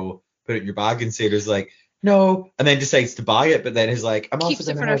to Sarah, oh, put it in your bag. And Sarah's like, no. And then decides to buy it. But then is like, I'm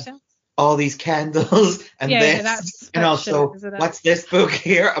also going to have all these candles and this. And also, what's this book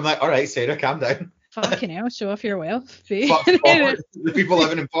here? I'm like, all right, Sarah, calm down. Fucking hell, show off your wealth. The people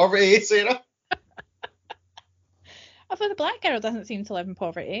living in poverty, Sarah. Although the black girl doesn't seem to live in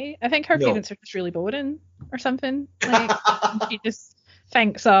poverty. I think her No. parents are just really boring or something. Like she just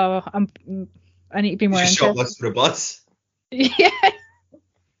thinks, oh, I need to be more She's interesting. shoplifts for a bus. Yeah,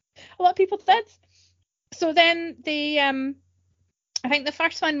 a lot of people did. So then I think the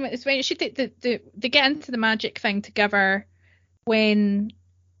first one is when they get into the magic thing together when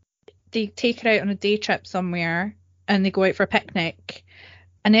they take her out on a day trip somewhere and they go out for a picnic.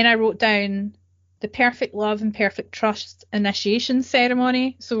 And then I wrote down the perfect love and perfect trust initiation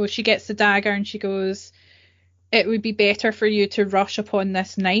ceremony. So she gets the dagger and she goes, it would be better for you to rush upon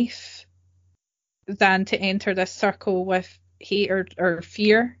this knife than to enter this circle with hate or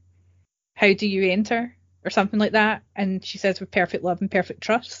fear. How do you enter? Or something like that. And she says, with perfect love and perfect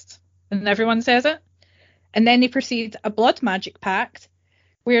trust. And everyone says it. And then they proceed a blood magic pact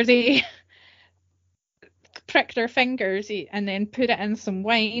where they prick their fingers and then put it in some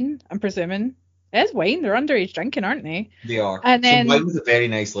wine, I'm presuming. It is wine. They're underage drinking, aren't they? They are. And then, so wine was a very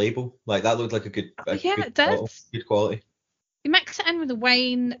nice label. Like, that looked like a good it did. Good quality. They mix it in with the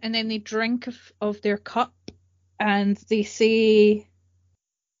wine and then they drink of their cup and they say,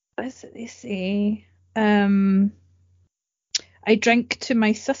 what is it they say? I drink to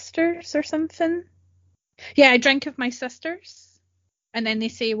my sisters or something. Yeah, I drink of my sisters. And then they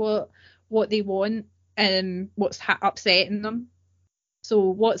say what they want and what's upsetting them. So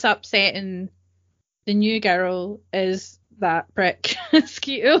what's upsetting the new girl is that prick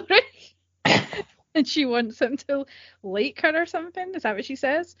Skeet Ulrich. And she wants him to like her or something. Is that what she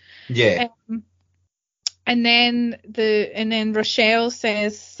says? Yeah. And then Rochelle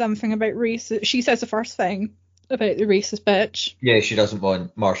says something about racist. She says the first thing about the racist bitch. Yeah, she doesn't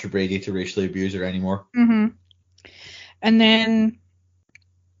want Marsha Brady to racially abuse her anymore. Mm-hmm. And then,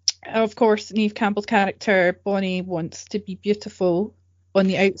 of course, Neve Campbell's character, Bonnie, wants to be beautiful on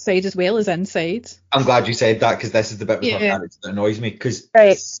the outside as well as inside. I'm glad you said that, because this is the bit with her character that annoys me. Because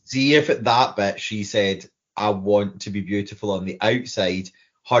see if at that bit she said, I want to be beautiful on the outside,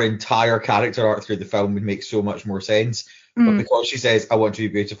 her entire character arc through the film would make so much more sense. But because she says, I want to be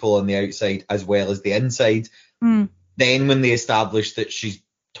beautiful on the outside as well as the inside, then when they establish that she's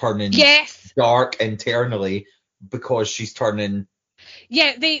turning dark internally because she's turning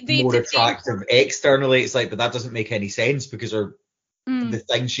more attractive externally, it's like, but that doesn't make any sense, because the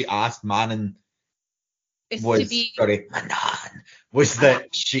thing she asked Manon was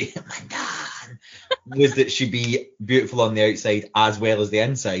that she be beautiful on the outside as well as the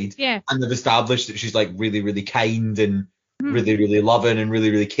inside. Yeah. And they've established that she's like really, really kind and really, really loving and really,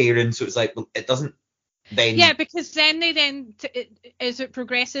 really caring. So it's like, well, it doesn't then. Yeah, because then as it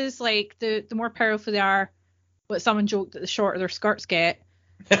progresses, like the more powerful they are, what someone joked that the shorter their skirts get.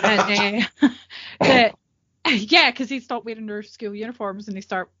 And because they stop wearing their school uniforms and they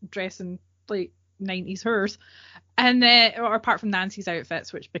start dressing like 90s hers. And or apart from Nancy's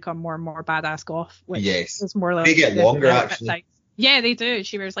outfits, which become more and more badass goth, which is more like they get longer actually. Size. Yeah, they do.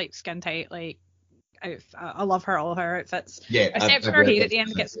 She wears like skin tight like outfit. I love all her outfits. Yeah, except for her hair at the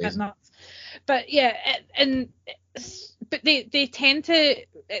end gets a bit nuts. But yeah, but they tend to,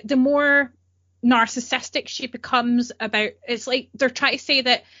 the more narcissistic she becomes about, it's like they're trying to say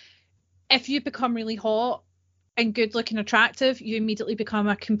that if you become really hot and good looking attractive, you immediately become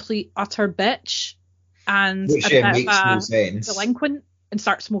a complete utter bitch and which a bit makes of a no sense. Delinquent and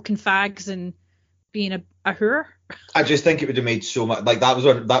start smoking fags and being a whore. I just think it would have made so much, like that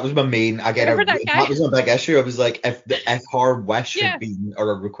was my main, again, that was my big issue. I was like, if her wish had been,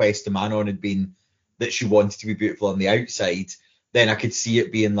 or a request to Manon had been that she wanted to be beautiful on the outside, then I could see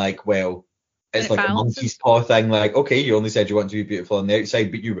it being like, well, it's like a monkey's paw thing, like, okay, you only said you want to be beautiful on the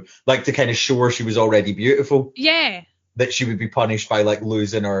outside, but you like to kind of show her she was already beautiful. Yeah. That she would be punished by like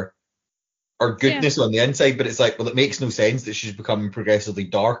losing her goodness on the inside, but it's like, well, it makes no sense that she's becoming progressively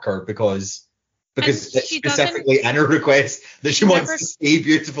darker because it's specifically in her request that she wants to stay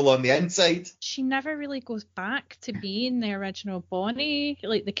beautiful on the inside. She never really goes back to being the original Bonnie,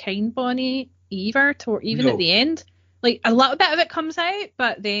 like the kind Bonnie, either, even at the end. Like, a little bit of it comes out,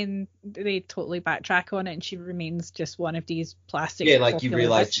 but then they totally backtrack on it, and she remains just one of these plastic. Yeah, like you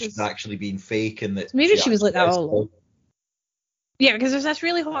realise she's actually being fake, and that so maybe she was like that all along. Yeah, because there's this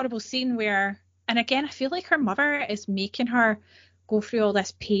really horrible scene where, and again, I feel like her mother is making her go through all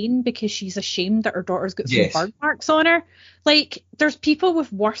this pain because she's ashamed that her daughter's got some burn marks on her. Like, there's people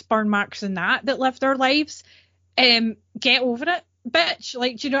with worse burn marks than that live their lives. Get over it, bitch.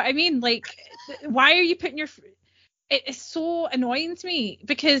 Like, do you know what I mean? Like, why are you putting your... It is so annoying to me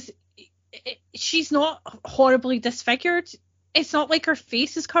because she's not horribly disfigured. It's not like her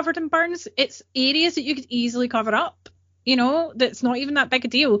face is covered in burns. It's areas that you could easily cover up. you know, that's not even that big a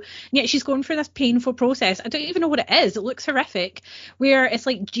deal. And yet she's going through this painful process. I don't even know what it is. It looks horrific, where it's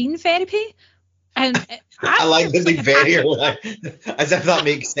like gene therapy. And I like that they vary, like, as if that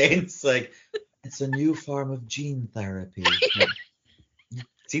makes sense. Like, it's a new form of gene therapy. Like,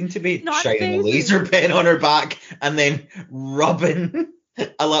 seem to be Not shining a crazy. laser pen on her back and then rubbing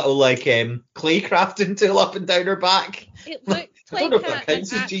a little like claycrafting tool up and down her back. It looked I don't like know if that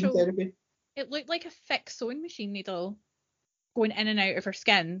counts an as gene actual, therapy. it looked like a thick sewing machine needle going in and out of her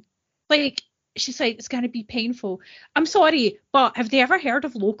skin. Like, she's like, it's going to be painful. I'm sorry, but have they ever heard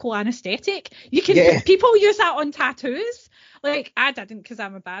of local anesthetic? You can, Yeah. people use that on tattoos. Like, I didn't because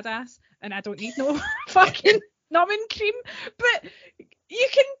I'm a badass and I don't need no fucking numbing cream. But you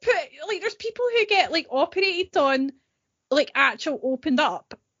can put, like, there's people who get, like, operated on, like, actual opened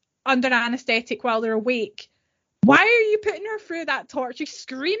up under anesthetic while they're awake. Why are you putting her through that torture,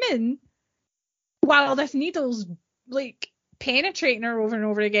 screaming, while this needle's, like, penetrating her over and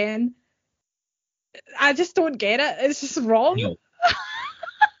over again? I just don't get it. It's just wrong. No.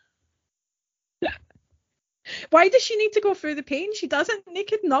 Why does she need to go through the pain? She doesn't. They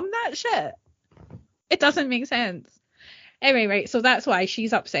could numb that shit. It doesn't make sense. Anyway, right. So that's why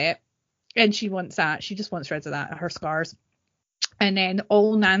she's upset, and she wants that. She just wants rid of that, her scars. And then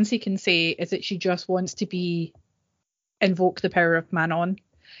all Nancy can say is that she just wants to invoke the power of Manon.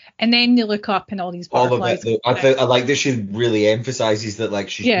 And then they look up and all these butterflies. All of it. I like that she really emphasizes that, like,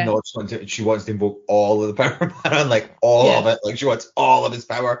 she's not just wanting to, she wants to invoke all of the power of Manon, like all of it. Like, she wants all of his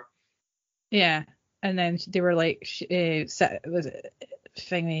power. Yeah. And then they were like, was it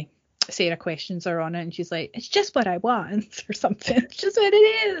thingy? Sarah questions her on it, and she's like, "It's just what I want," or something. It's just what it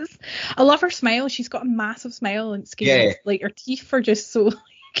is. I love her smile. She's got a massive smile, and like her teeth are just so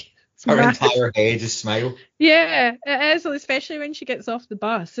like. Her entire head is smile. Yeah, it is, especially when she gets off the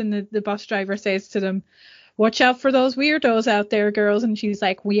bus and the bus driver says to them, "Watch out for those weirdos out there, girls," and she's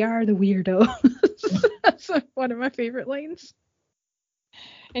like, "We are the weirdos." That's one of my favorite lines.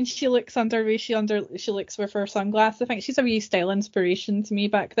 And she looks she looks with her sunglasses. I think she's a wee style inspiration to me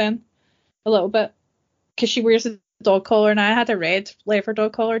back then, a little bit, because she wears a dog collar, and I had a red leather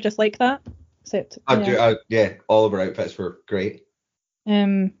dog collar just like that. Except all of her outfits were great.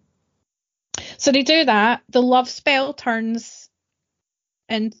 So they do that. The love spell turns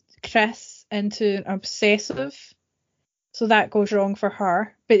Chris into an obsessive. So that goes wrong for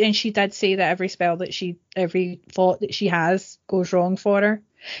her. But then she did say that every thought that she has goes wrong for her.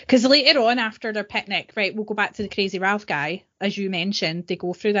 Because later on, after their picnic, right, we'll go back to the Crazy Ralph guy, as you mentioned. They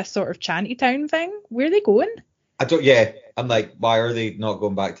go through this sort of Shantytown thing. Where are they going? I'm like, why are they not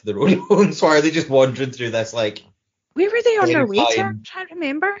going back to their own homes? Why are they just wandering through this, like... Where were they on their way to? I'm trying to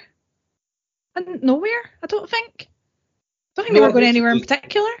remember. Nowhere, I don't think. They were going anywhere in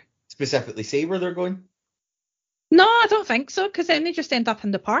particular. Specifically say where they're going? No, I don't think so, because then they just end up in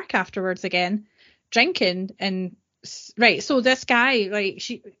the park afterwards again, drinking. And right, so this guy, like,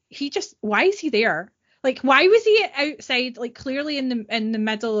 why is he there? Like, why was he outside, like, clearly in the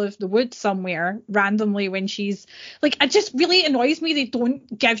middle of the woods somewhere randomly when she's like, it just really annoys me they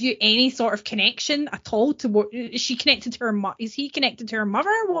don't give you any sort of connection at all to what is she connected to her is he connected to her mother?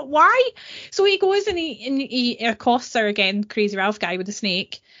 Why? So he goes and he accosts her again, Crazy Ralph guy with the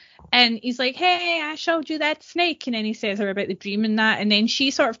snake. And he's like, "Hey, I showed you that snake." And then he says her about the dream and that. And then she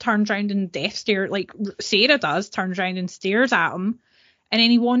sort of turns around and death stare, like Sarah does, turns around and stares at him. And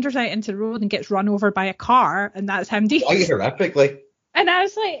then he wanders out into the road and gets run over by a car. And that's him. Quite horrifically. And I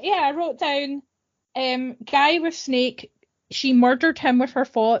was like, yeah, I wrote down, guy with snake. She murdered him with her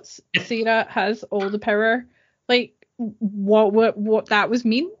thoughts. Sarah has all the power. Like, what that was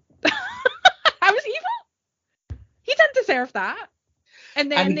mean? I was evil. He didn't deserve that. And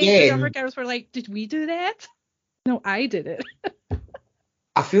then the other girls were like, "Did we do that?" No, I did it.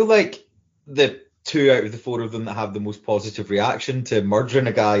 I feel like the 2 out of the 4 of them that have the most positive reaction to murdering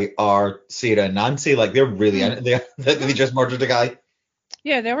a guy are Sarah and Nancy. Like, they're really in it. They just murdered a guy.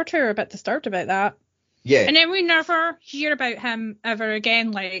 Yeah, the other 2 are a bit disturbed about that. Yeah. And then we never hear about him ever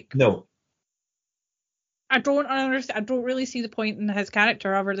again. Like, no. I don't understand. I don't really see the point in his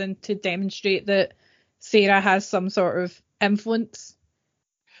character other than to demonstrate that Sarah has some sort of influence.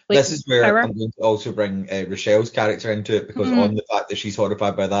 Like, this is where I'm going to also bring Rochelle's character into it, because on the fact that she's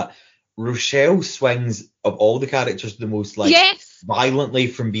horrified by that, Rochelle swings, of all the characters, the most like violently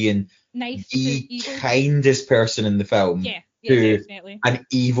from being nice the kindest person in the film to definitely. An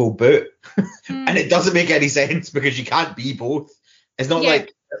evil boot. And it doesn't make any sense because you can't be both. It's not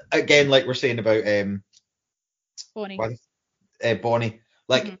like, again, like we're saying about Bonnie. Bonnie.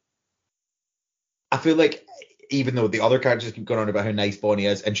 Like, I feel like even though the other characters keep going on about how nice Bonnie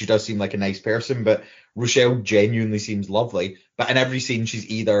is, and she does seem like a nice person, but Rochelle genuinely seems lovely. But in every scene, she's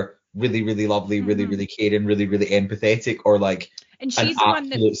either really, really lovely, really, really caring, really, really empathetic, or like and an she's the one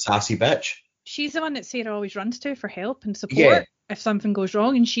absolute sassy bitch. She's the one that Sarah always runs to for help and support Yeah. if something goes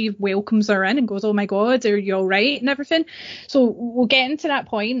wrong, and she welcomes her in and goes, "Oh my God, are you all right?" and everything. So we'll get into that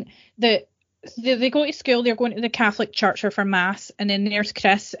point that they go to school, they're going to the Catholic church for mass, and then there's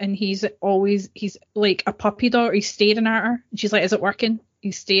Chris, and he's like a puppy dog. He's staring at her, and she's like, "Is it working?"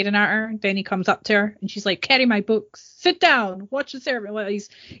 He's staring at her. Then he comes up to her, and she's like, "Carry my books. Sit down. Watch the sermon." Well,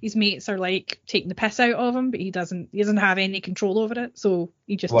 his mates are like taking the piss out of him, but he doesn't have any control over it, so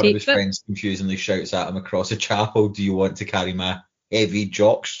he just One of takes his friends confusingly shouts at him across the chapel, "Do you want to carry my heavy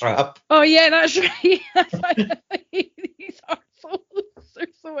jock strap?" Oh yeah, that's right. These arseholes are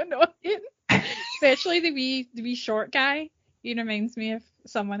so annoying. Especially the wee short guy. He reminds me of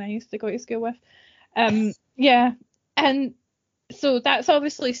someone I used to go to school with. Yeah. And so that's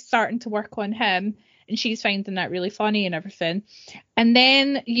obviously starting to work on him, and she's finding that really funny and everything. And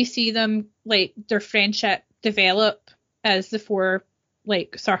then you see them, like, their friendship develop as the four,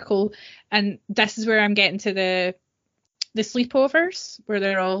 like, circle. And this is where I'm getting to the sleepovers, where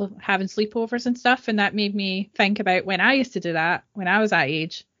they're all having sleepovers and stuff, and that made me think about when I used to do that when I was that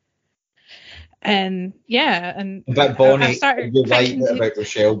age. And yeah, and but Bonnie, you're right thinking about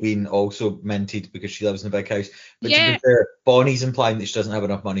Rochelle being also minted because she lives in a big house. But yeah, to be fair, Bonnie's implying that she doesn't have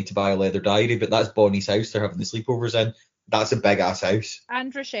enough money to buy a leather diary, but that's Bonnie's house they're having the sleepovers in. That's a big ass house.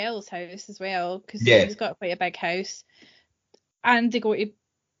 And Rochelle's house as well, because Yeah. she's got quite a big house. And do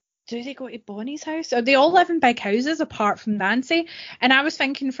they go to Bonnie's house? Or they all live in big houses apart from Nancy. And I was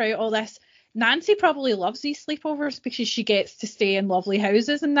thinking throughout all this, Nancy probably loves these sleepovers because she gets to stay in lovely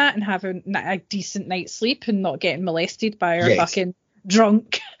houses and that, and have a decent night's sleep and not getting molested by her fucking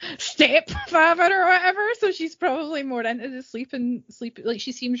drunk stepfather or whatever. So she's probably more into the sleep. Like,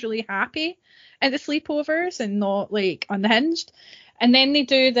 she seems really happy at the sleepovers and not like unhinged. And then they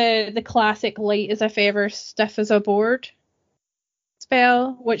do the classic light as if ever, stiff as a board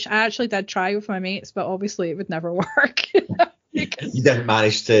spell, which I actually did try with my mates, but obviously it would never work. You didn't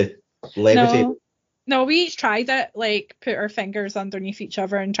manage to levitate. No, we each tried it, like put our fingers underneath each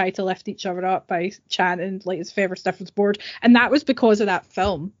other and try to lift each other up by chanting like as ever stiff as a board, and that was because of that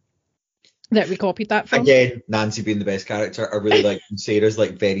film that we copied that film. Again, Nancy being the best character. I really like Sarah's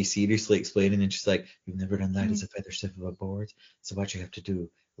like very seriously explaining, and she's like, "You've never done that as a feather stiff of a board, so what you have to do,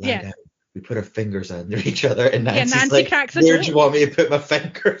 lie down. We put our fingers under each other," and Nancy's Nancy like, cracks a "Where joke. do you want me to put my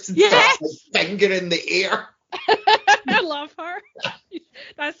fingers?" And starts, like, finger in the air. I love her.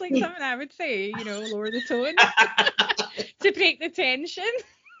 That's like something I would say, lower the tone to break the tension.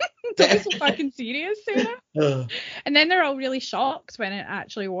 Don't be so fucking serious, Sarah. And then they're all really shocked when it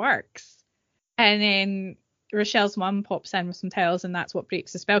actually works. And then Rochelle's mum pops in with some towels, and that's what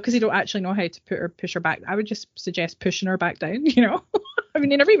breaks the spell, because they don't actually know how to push her back. I would just suggest pushing her back down, I mean,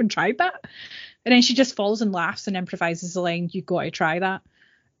 they never even tried that. And then she just falls and laughs and improvises the line, "You got to try that."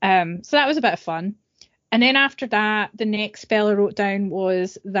 So that was a bit of fun. And then after that, the next spell I wrote down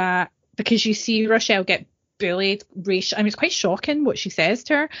was that, because you see Rochelle get bullied, it's quite shocking what she says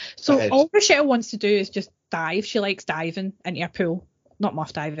to her. So all Rochelle wants to do is just dive. She likes diving into a pool. Not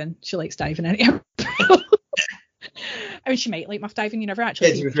muff diving. She likes diving into a pool. I mean, she might like muff diving. You never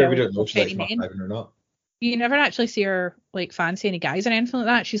actually see Rochelle, we don't know if she likes muff diving or not. You never actually see her like fancy any guys or anything like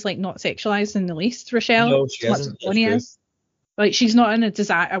that. She's like not sexualized in the least, Rochelle. No, she isn't. Bonnie is. Like, she's not in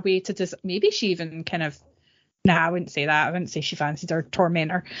a way to maybe she even kind of. Nah, I wouldn't say that. I wouldn't say she fancied her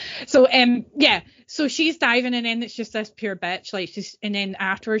tormentor. So so she's diving, and then it's just this pure bitch. Like, and then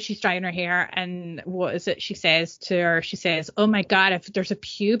afterwards she's drying her hair, and what is it she says to her? She says, "Oh my God, if there's a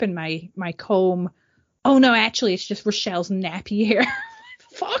pube in my comb." Oh no, actually it's just Rochelle's nappy hair.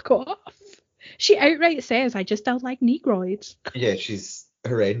 Fuck off. She outright says, "I just don't like negroids." Yeah, she's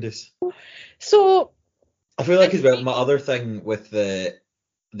horrendous. So I feel like as well, my other thing with the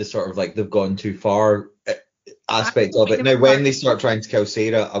sort of like they've gone too far aspect of it. Now, when they start trying to kill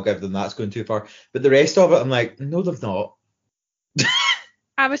Sarah, I'll give them that's going too far. But the rest of it, I'm like, no, they've not.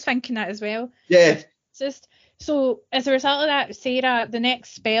 I was thinking that as well. Yeah. Just so as a result of that, Sarah, the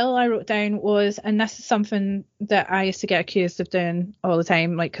next spell I wrote down was, and this is something that I used to get accused of doing all the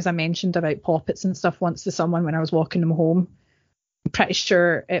time, like, because I mentioned about poppets and stuff once to someone when I was walking them home. I'm pretty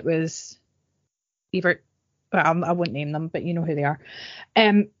sure it was Evert. Well, I wouldn't name them, but you know who they are.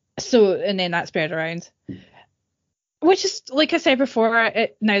 So, and then that spread around. Which is, like I said before,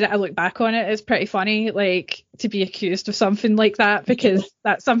 now that I look back on it, it's pretty funny, like, to be accused of something like that, because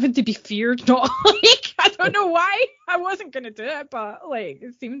that's something to be feared, not like, I don't know why I wasn't going to do it, but, like,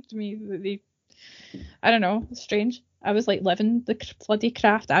 it seemed to me that I don't know. It's strange. I was like living the bloody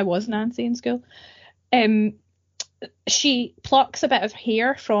craft. I was Nancy in school. She plucks a bit of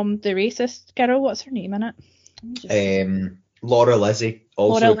hair from the racist girl. What's her name in it? Laura Lizzie.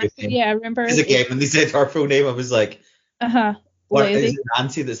 Also Laura a good Lizzie. name. Yeah, I remember. Because again, when they said her full name, I was like, or is it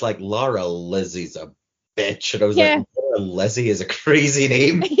Nancy that's like, Laura Lizzie's a bitch? And I was like, Laura Lizzie is a crazy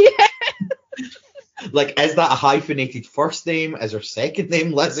name. Yeah. Like, is that a hyphenated first name? Is her second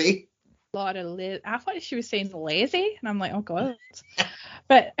name Lizzie? Laura Lizzie. I thought she was saying lazy, and I'm like, oh god.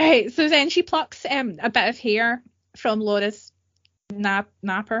 But hey, so then she plucks a bit of hair from Laura's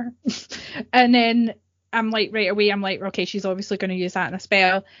napper, and then I'm like, right away, I'm like, okay, she's obviously going to use that in a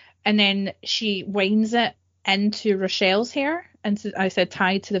spell, and then she winds it into Rochelle's hair, and so I said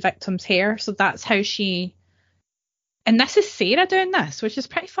tied to the victim's hair, so that's how she. And this is Sarah doing this, which is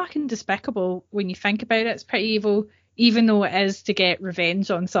pretty fucking despicable when you think about it. It's pretty evil, even though it is to get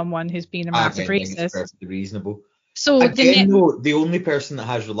revenge on someone who's been a massive racist. It's perfectly reasonable. So again, the only person that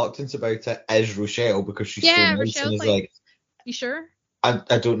has reluctance about it is Rochelle, because she's so nice Rochelle's and is like, you sure?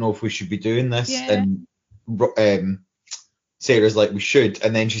 I don't know if we should be doing this. Yeah. And Sarah's like, we should.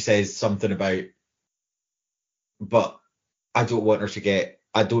 And then she says something about, but I don't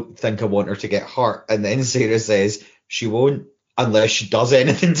think I want her to get hurt. And then Sarah says, she won't unless she does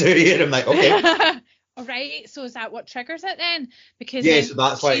anything to you. And I'm like, okay. All right. So is that what triggers it then? Because so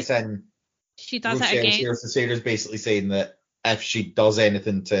that's why it's in. She does Rochelle it again. Here. So Sarah's basically saying that if she does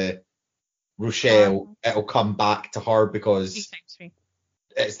anything to Rochelle, it'll come back to her, because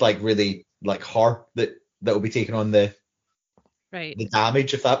it's like really like her that will be taking on the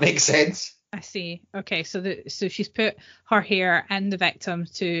damage, if that makes sense. I see. Okay, so she's put her hair in the victim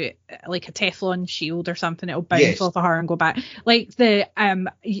to like a Teflon shield or something. It'll bounce off of her and go back. Like the I'm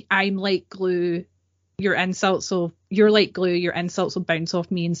like glue, your insults. So you're like glue, your insults will bounce off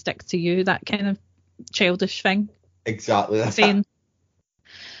me and stick to you. That kind of childish thing. Exactly. That's saying.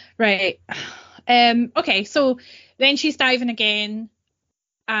 Right. Okay. So then she's diving again,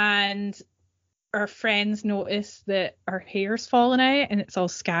 and her friends notice that her hair's falling out and it's all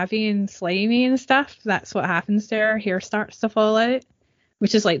scabby and slimy and stuff. That's what happens to her. Her hair starts to fall out,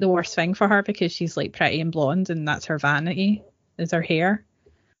 which is like the worst thing for her, because she's like pretty and blonde, and that's her vanity, is her hair.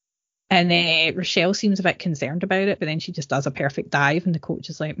 And Rochelle seems a bit concerned about it, but then she just does a perfect dive, and the coach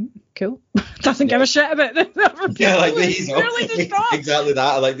is like, cool. Doesn't give a shit about this. Yeah, like he's exactly that.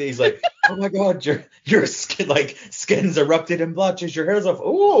 I like that he's like, oh my god, your skin's erupted in blood, just your hair's off.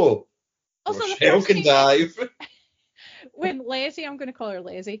 Oh. Also, Rochelle can dive. When Leslie, I'm going to call her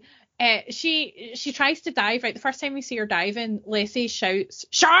Leslie, she tries to dive, right? The first time we see her diving, Leslie shouts,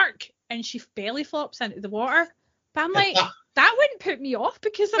 "Shark!" and she belly flops into the water. But I'm like, that wouldn't put me off,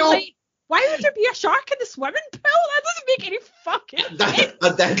 because I'm like, why would there be a shark in the swimming pool? That doesn't make any fucking sense.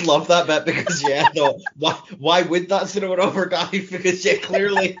 I did love that bit, because no, why would that throw her off her dive? Because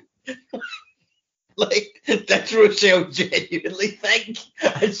clearly. Like, did Rochelle genuinely think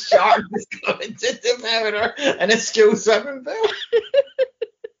a shark was going to devour her in a school swimming pool?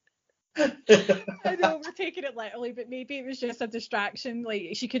 I know we're taking it literally, but maybe it was just a distraction. Like,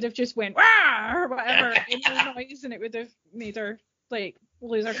 she could have just went "Wah!" or whatever in the noise, and it would have made her like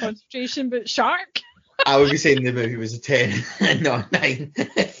lose her concentration. But shark. I would be saying the movie was a 10 and not a 9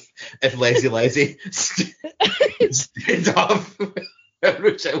 if Leslie stood off.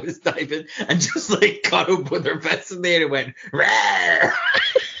 Rochelle was diving and just like cuddled with her fists in the air and went, "Rawr!"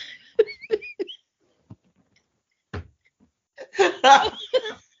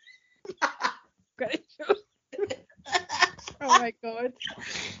 Oh my god.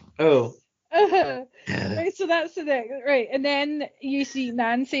 Oh. Right, so that's the next, right, and then you see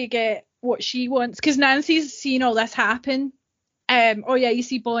Nancy get what she wants, because Nancy's seen all this happen. You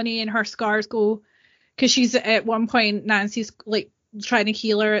see Bonnie and her scars go, because she's at one point, Nancy's like trying to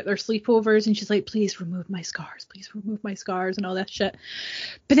heal her at their sleepovers, and she's like, please remove my scars and all that shit.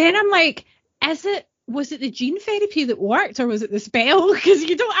 But then I'm like, was it the gene therapy that worked, or was it the spell? Because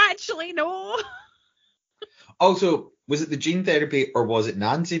you don't actually know. Also, was it the gene therapy, or was it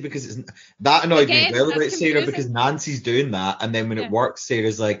Nancy? Because that annoyed me as well about Sarah, because Nancy's doing that, and then when it works,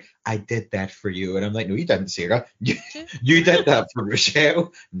 Sarah's like, I did that for you. And I'm like, no, you didn't, Sarah. You did that for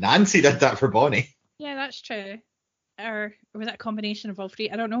Rochelle. Nancy did that for Bonnie. Yeah, that's true. Or was that a combination of all three?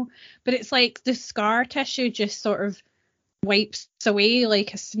 I don't know. But it's like the scar tissue just sort of wipes away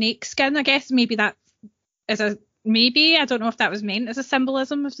like a snake skin, I guess. Maybe that is I don't know if that was meant as a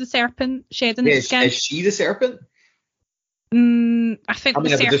symbolism of the serpent shedding its skin. Is she the serpent? I think the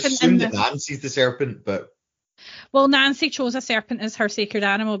serpent. I would assume that Nancy's the serpent, but. Well, Nancy chose a serpent as her sacred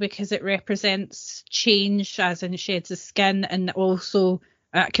animal because it represents change, as in sheds the skin, and also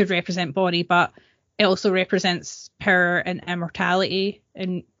That could represent Bonnie, but it also represents power and immortality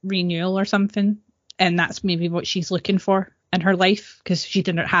and renewal or something. And that's maybe what she's looking for in her life, because she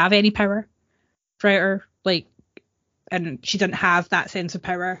didn't have any power throughout her, like, and she didn't have that sense of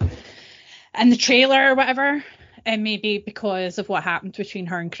power in the trailer or whatever. And maybe because of what happened between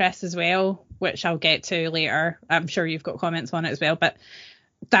her and Chris as well, which I'll get to later. I'm sure you've got comments on it as well, but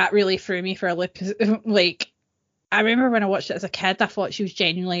that really threw me for a loop. Like, I remember when I watched it as a kid, I thought she was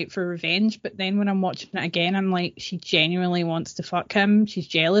genuinely out for revenge, but then when I'm watching it again, I'm like, she genuinely wants to fuck him. She's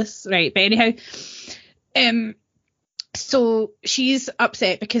jealous, right? But anyhow, so she's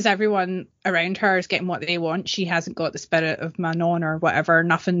upset because everyone around her is getting what they want. She hasn't got the spirit of Manon or whatever.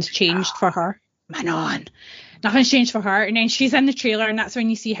 Nothing's changed for her. Manon. Nothing's changed for her. And then she's in the trailer, and that's when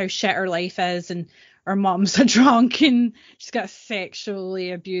you see how shit her life is, and her mum's a drunk, and she's got a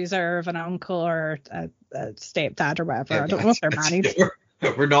sexually abuser of an uncle or a stepdad or whatever. I don't know if they're married.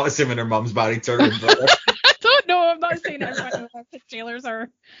 We're not assuming her mum's married to her own brother. I don't know. I'm not saying everyone who the trailers are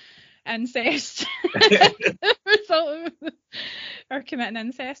incest or committing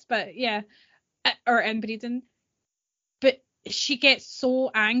incest, but yeah, or inbreeding. But she gets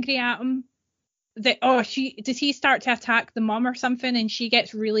so angry at him that does he start to attack the mum or something, and she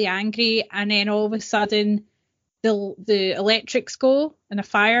gets really angry, and then all of a sudden the electrics go and a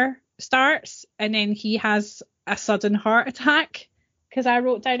fire starts, and then he has a sudden heart attack, because I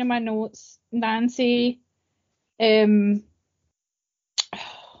wrote down in my notes Nancy that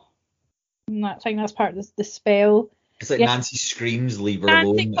thing that's part of the spell. It's like, yeah. Nancy screams, leave her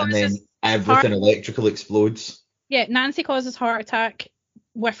alone, and then everything electrical explodes. Yeah, Nancy causes heart attack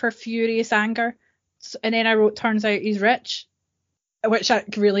with her furious anger. And then I wrote, turns out he's rich, which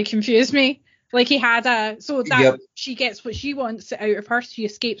really confused me. Like, he had she gets what she wants out of her, so she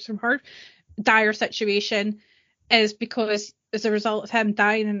escapes from her dire situation, is because as a result of him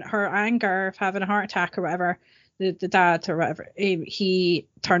dying in her anger of having a heart attack or whatever, the dad or whatever, he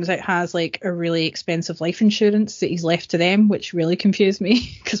turns out has like a really expensive life insurance that he's left to them, which really confused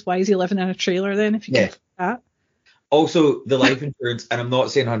me, because why is he living in a trailer then if you get that? Also, the life insurance, and I'm not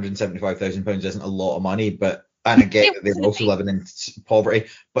saying £175,000 isn't a lot of money, but, and I get that they're also living in poverty,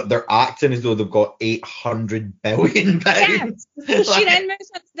 but they're acting as though they've got £800 billion. Yeah. She then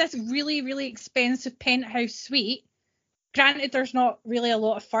moves into this really, really expensive penthouse suite. Granted, there's not really a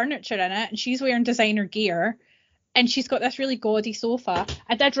lot of furniture in it, and she's wearing designer gear, and she's got this really gaudy sofa.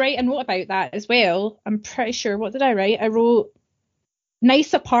 I did write a note about that as well. I'm pretty sure. What did I write? I wrote,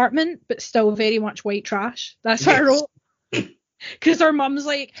 nice apartment, but still very much white trash. That's what I wrote. Because her mum's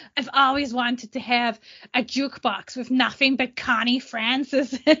like, I've always wanted to have a jukebox with nothing but Connie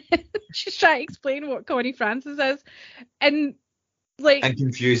Francis. She's trying to explain what Connie Francis is. And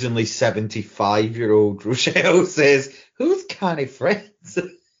confusingly, 75-year-old Rochelle says, who's Connie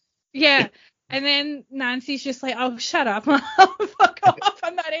Francis? Yeah. And then Nancy's just like, oh, shut up. Fuck off.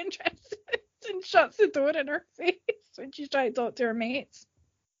 I'm not interested. And shuts the door in her face when she's trying to talk to her mates.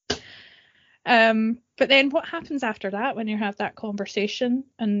 But then what happens after that when you have that conversation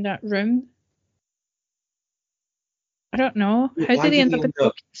in that room? I don't know. How did they end up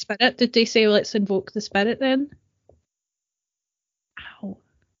invoking the spirit? Did they say, let's invoke the spirit then? Ow.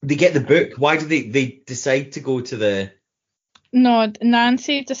 They get the book. Why did they decide to go to the... No,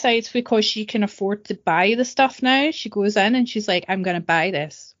 Nancy decides because she can afford to buy the stuff now. She goes in and she's like, I'm going to buy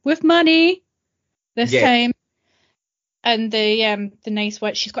this with money this time. And the nice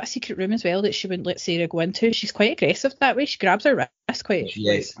witch, she's got a secret room as well that she wouldn't let Sarah go into. She's quite aggressive that way. She grabs her wrist quite.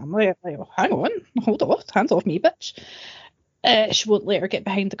 Yes. I'm like, oh, hang on, hold off, hands off me, bitch. She won't let her get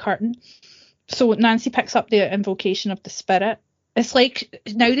behind the curtain. So Nancy picks up the invocation of the spirit. It's like,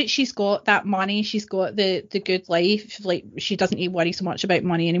 now that she's got that money, she's got the good life, like she doesn't need to worry so much about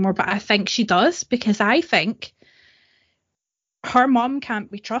money anymore. But I think she does, because I think her mum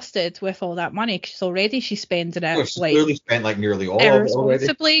can't be trusted with all that money, because she's spending it. She's clearly spent like nearly all of it already.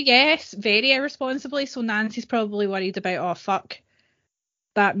 Irresponsibly, yes, very irresponsibly. So Nancy's probably worried about, oh fuck,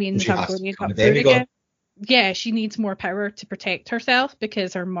 that means I'm going to end up food again. Yeah, she needs more power to protect herself,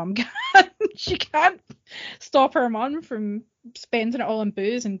 because her mum can't. She can't stop her mum from spending it all on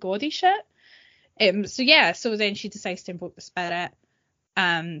booze and gaudy shit. So then she decides to invoke the spirit.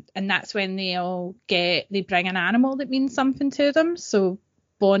 And that's when they bring an animal that means something to them. So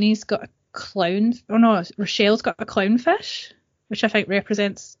Bonnie's got a clown. Oh no, Rochelle's got a clownfish, which I think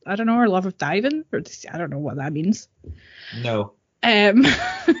represents, I don't know, her love of diving. Or I don't know what that means. No. I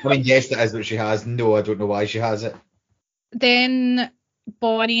mean, yes, that is what she has. No, I don't know why she has it. Then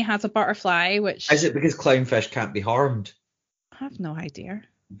Bonnie has a butterfly, which... Is it because clownfish can't be harmed? I have no idea.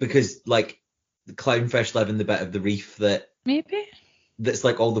 Because, like, the clownfish live in the bit of the reef that... Maybe. that's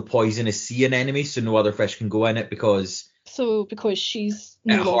like all the poisonous sea anemone, so no other fish can go in it because she's it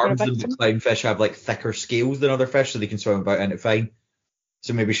no longer a harms them victim. that clownfish have like thicker scales than other fish, so they can swim about in it fine.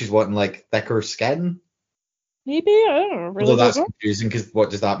 So maybe she's wanting like thicker skin. Maybe, I don't know. Really Although that's don't know. confusing because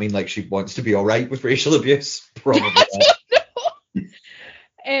what does that mean? Like she wants to be all right with racial abuse? Probably I not. don't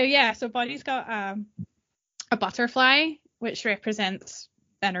know. Yeah, so Bonnie's got a butterfly, which represents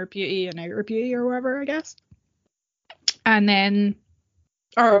inner beauty and outer beauty or whatever, I guess. And then,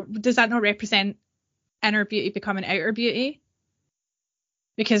 or does that not represent inner beauty becoming outer beauty?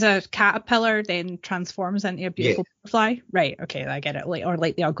 Because a caterpillar then transforms into a beautiful butterfly. Right, okay, I get it. Or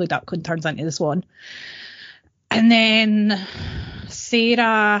like the ugly duckling turns into the swan. And then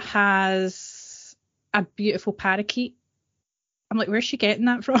Sarah has a beautiful parakeet. I'm like, where's she getting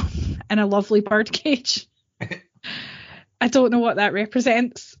that from? In a lovely bird cage. I don't know what that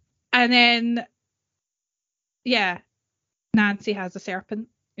represents. And then, yeah, Nancy has a serpent,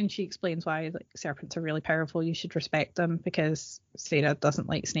 and she explains why like serpents are really powerful. You should respect them because Sarah doesn't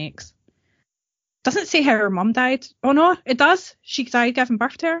like snakes. Doesn't say how her mum died. Oh no, it does. She died giving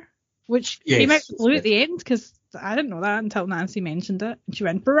birth to her, which came out blue at the end because I didn't know that until Nancy mentioned it, and she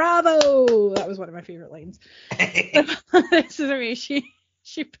went, "Bravo!" That was one of my favourite lines. This is the way she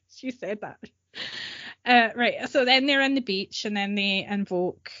said that. Right, so then they're on the beach, and then they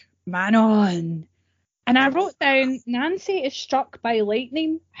invoke Manon. And I wrote down, Nancy is struck by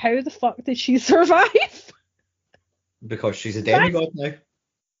lightning. How the fuck did she survive? Because she's a demigod now.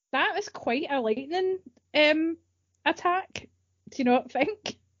 That was quite a lightning attack. Do you know what I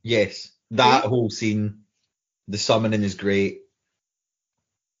think? Yes, that whole scene, the summoning is great.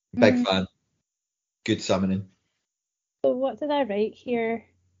 Big fan. Good summoning. So what did I write here?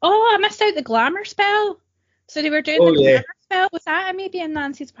 Oh, I missed out the glamour spell. So they were doing the glamour spell. Was that maybe in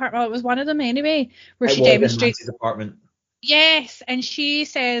Nancy's apartment? Well, it was one of them anyway, where she demonstrates. In Nancy's apartment. Yes, and she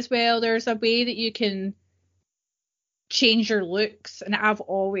says, well, there's a way that you can change your looks, and I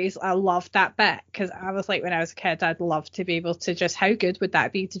loved that bit because I was like, when I was a kid, I'd love to be able to just, how good would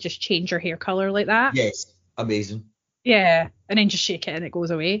that be to just change your hair color like that? Yes, amazing. Yeah, and then just shake it and it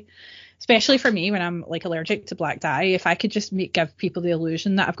goes away. Especially for me when I'm like allergic to black dye, if I could just give people the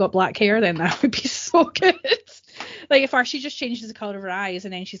illusion that I've got black hair, then that would be so good. Like if she just changes the colour of her eyes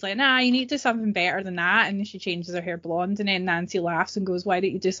and then she's like, nah, you need to do something better than that, and then she changes her hair blonde, and then Nancy laughs and goes, why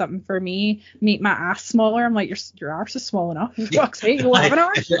don't you do something for me? Make my ass smaller. I'm like, your arse is small enough. For fuck's sake, you have an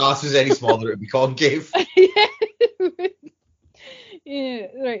arse. If your ass was any smaller, it would be concave. Yeah,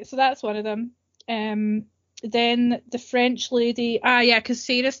 right. So that's one of them. Then the French lady, because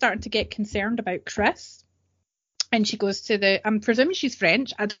Sarah's starting to get concerned about Chris, and she goes to I'm presuming she's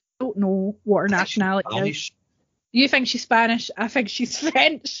French. I don't know what her nationality is. You think she's Spanish? I think she's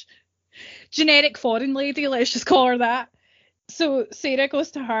French. Generic foreign lady, let's just call her that. So Sarah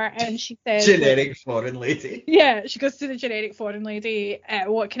goes to her and she says, generic foreign lady. Yeah, she goes to the generic foreign lady.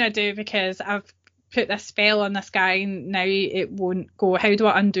 What can I do, because I've put this spell on this guy and now it won't go. How do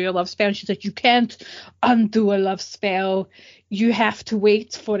I undo a love spell? And she's like, you can't undo a love spell. You have to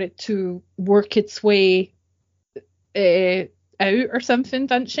wait for it to work its way out or something,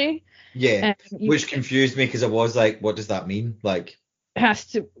 doesn't she? Yeah, which confused me because I was like, what does that mean? Like, it has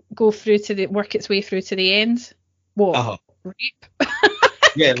to go through to work its way through to the end. What? Rape?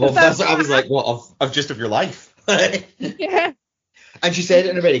 Yeah, well, that's what I was like, what, of just of your life? Yeah. And she said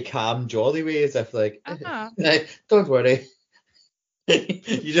it in a very calm, jolly way, as if like, don't worry.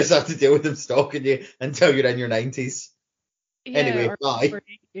 You just have to deal with them stalking you until you're in your 90s. Yeah, anyway, bye.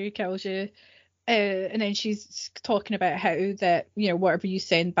 He kills you. And then she's talking about how that, whatever you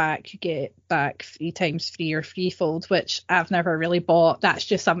send back, you get back 3 times free or threefold, which I've never really bought. That's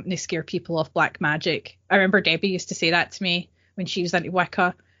just something to scare people off black magic. I remember Debbie used to say that to me when she was into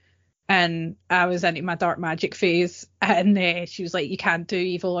Wicca. And I was into my dark magic phase, and she was like, you can't do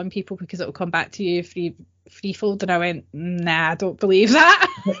evil on people because it'll come back to you threefold. And I went, nah, I don't believe that.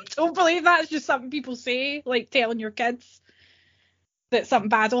 Don't believe that. It's just something people say, like telling your kids that something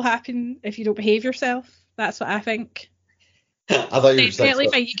bad will happen if you don't behave yourself. That's what I think. I thought you were just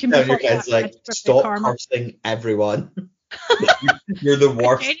like, you can tell your kids, like, stop cursing everyone. You're the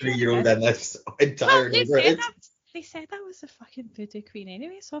worst 3-year-old in this entire neighborhood. They said that was the fucking voodoo queen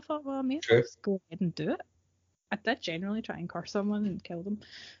anyway, so I thought, well, I may as well just go ahead and do it. I did generally try and curse someone and kill them.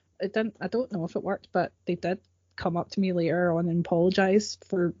 It didn't. I don't know if it worked, but they did come up to me later on and apologise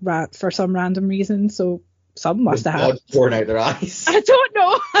for some random reason. So something must have happened. Pouring out their eyes. I don't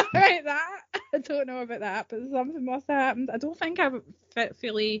know about that. I don't know about that, but something must have happened. I don't think I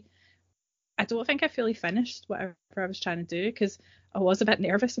fully I don't think I fully finished whatever I was trying to do because I was a bit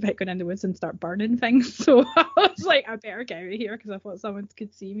nervous about going in the woods and start burning things. So I was like, I better get out of here because I thought someone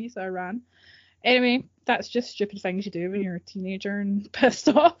could see me, so I ran. Anyway, that's just stupid things you do when you're a teenager and pissed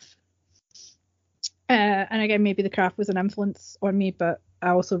off. And again, maybe the craft was an influence on me, but I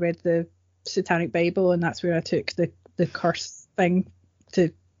also read the Satanic Bible, and that's where I took the curse thing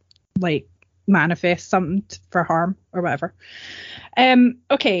to like manifest something for harm or whatever.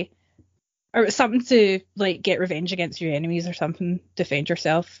 Okay, or something to like get revenge against your enemies or something, defend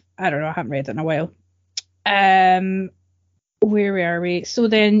yourself. I don't know. I haven't read it in a while. Where are we? So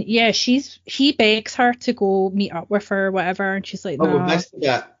then, yeah, he begs her to go meet up with her or whatever, and she's like, no. Oh, we missed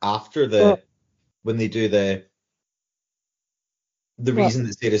that after when they do the reason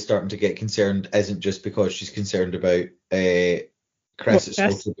that Sarah's starting to get concerned isn't just because she's concerned about Chris, it's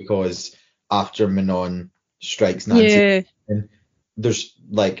also because after Manon strikes Nancy, and there's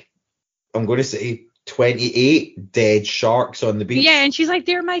like, I'm going to say 28 dead sharks on the beach. Yeah, and she's like,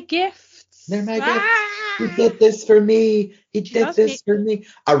 they're my gifts. They're my gifts. He did this for me. He did this for me.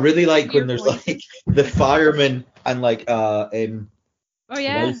 I really like when there's like the fireman and like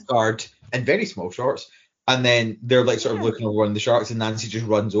lifeguard in very small shorts, and then they're like sort of looking over one of the sharks, and Nancy just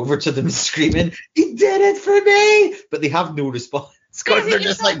runs over to them screaming, "He did it for me!" But they have no response because they're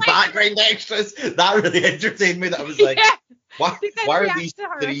just like background extras. That really entertained me. That I was like, why are these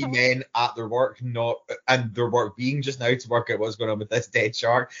three men at their work and their work being just now to work out what's going on with this dead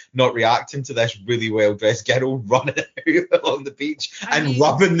shark, not reacting to this really well dressed girl running out along the beach and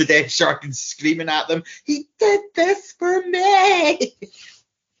rubbing the dead shark and screaming at them, "He did this for me!"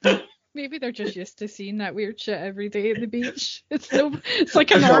 Maybe they're just used to seeing that weird shit every day at the beach. It's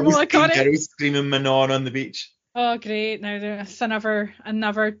like a normal occurrence. Screaming Manon on the beach. Oh great! Now there's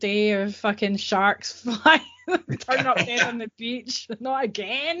another day of fucking sharks flying, turning up dead on the beach. Not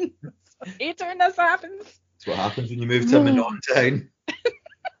again. I hate when this happens. That's what happens when you move to a Manon town.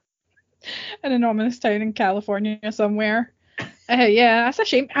 An enormous town in California somewhere. Yeah, that's a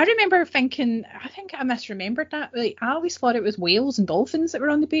shame. I remember thinking, I think I misremembered that. Like, I always thought it was whales and dolphins that were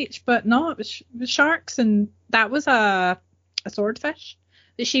on the beach, but no, it was sharks, and that was a swordfish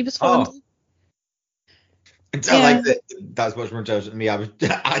that she was fondling. I like that. That's much more intelligent than me.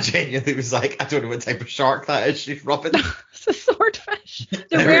 I genuinely was like, I don't know what type of shark that is she's rubbing. It's a swordfish.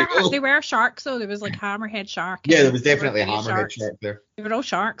 They were sharks, though. There was like hammerhead shark. Yeah, there was definitely a hammerhead shark there. They were all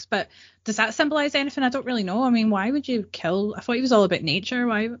sharks, but does that symbolize anything? I don't really know. I mean, why would you kill? I thought he was all about nature.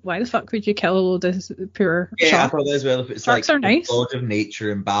 Why the fuck would you kill a load of poor sharks? Yeah, I thought that as well. If it's sharks like are nice. The god of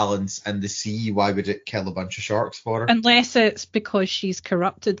nature and balance and the sea, why would it kill a bunch of sharks for her? Unless it's because she's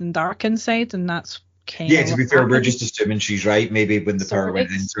corrupted and dark inside, and that's to be fair, we're just assuming she's right. Maybe when the power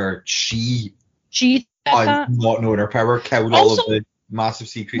went into her, she not knowing her power, killed all of the massive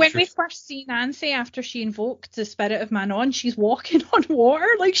sea creatures. When we first see Nancy after she invoked the spirit of Manon, she's walking on water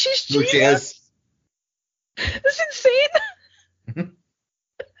like she's Jesus. She is. That's insane.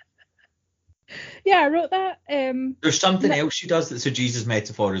 Yeah, I wrote that. There's something else she does that's a Jesus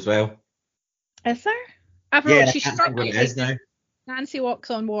metaphor as well. Is there? I can't think what it is now. Nancy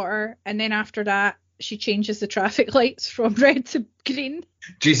walks on water, and then after that, she changes the traffic lights from red to green.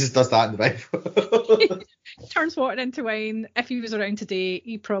 Jesus does that in the Bible. Turns water into wine. If he was around today,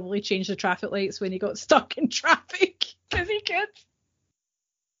 he'd probably change the traffic lights when he got stuck in traffic, because he could.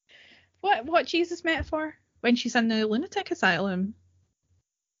 What Jesus metaphor? When she's in the lunatic asylum,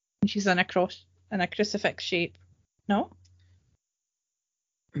 and she's in a cross, in a crucifix shape. No.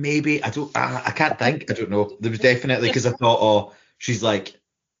 Maybe I can't think. I don't know. There was definitely, because I thought, she's like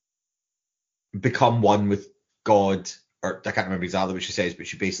become one with God, or I can't remember exactly what she says, but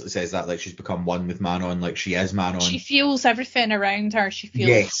she basically says that like she's become one with Manon, like she is Manon. She feels everything around her. She feels.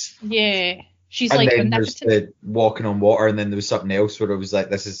 Yes. Yeah. She's and like then there's the walking on water, and then there was something else where I was like,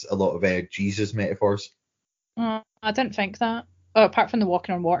 this is a lot of Jesus metaphors. I didn't think that. Oh, apart from the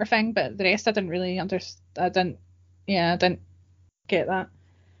walking on water thing, but the rest I didn't really understand. I didn't get that.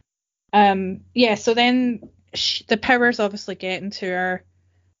 So then the powers obviously get into her.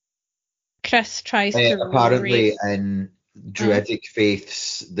 Chris tries to apparently in Druidic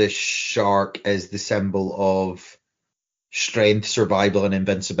faiths, the shark is the symbol of strength, survival, and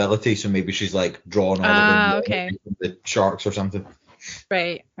invincibility. So maybe she's like drawn all of the sharks or something.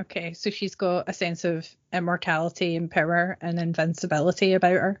 Right. Okay. So she's got a sense of immortality and power and invincibility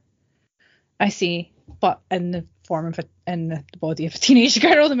about her. I see, but in the form of in the body of a teenage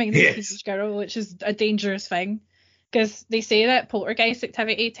girl, the mind of a teenage girl, which is a dangerous thing, because they say that poltergeist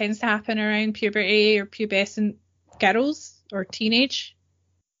activity tends to happen around puberty or pubescent girls or teenagers,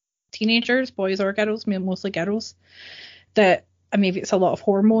 boys or girls, mostly girls. That maybe it's a lot of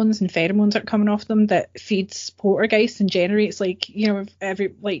hormones and pheromones that are coming off them that feeds poltergeist and generates, like, you know,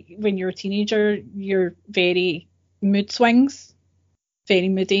 when you're a teenager, you're very mood swings, very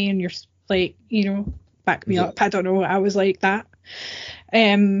moody, and you're like, you know, back me up. I don't know. I was like that.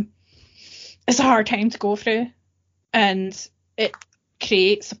 It's a hard time to go through, and it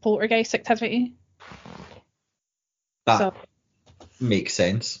creates a poltergeist activity. That makes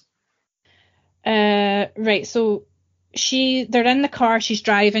sense. Right, so they're in the car, she's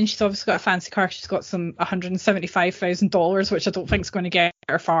driving, she's obviously got a fancy car, she's got some $175,000, which I don't think is going to get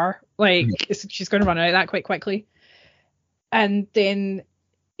her far. Like, she's going to run out of that quite quickly. And then,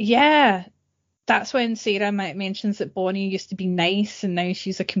 yeah, that's when Sarah mentions that Bonnie used to be nice and now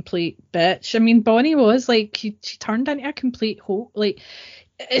she's a complete bitch. I mean, Bonnie was like, she turned into a complete hoe. Like,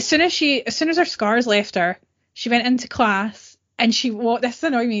 as soon as her scars left her, she went into class and this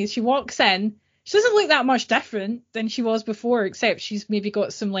annoyed me, she walks in, she doesn't look that much different than she was before, except she's maybe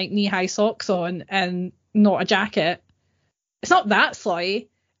got some like knee-high socks on and not a jacket. It's not that slutty.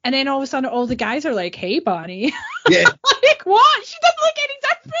 And then all of a sudden all the guys are like, hey, Bonnie. Yeah. Like, what? She doesn't look any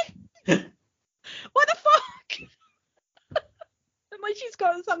different. What the fuck? And like she's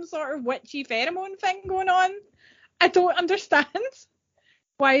got some sort of witchy pheromone thing going on. I don't understand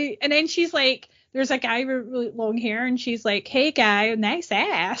why. And then she's like, there's a guy with really long hair, and she's like, hey, guy, nice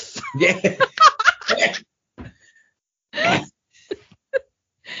ass. Yeah.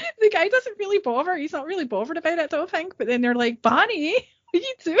 The guy doesn't really bother. He's not really bothered about it, I don't think. But then they're like, Bonnie, what are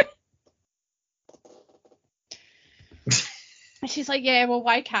you doing? And she's like, yeah, well,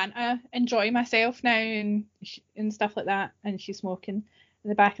 why can't I enjoy myself now and stuff like that? And she's smoking in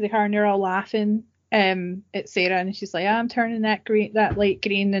the back of the car, and they're all laughing at Sarah. And she's like, I'm turning that light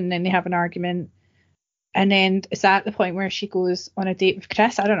green. And then they have an argument. And then it's at the point where she goes on a date with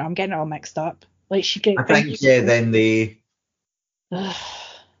Chris. I don't know. I'm getting it all mixed up. Like then they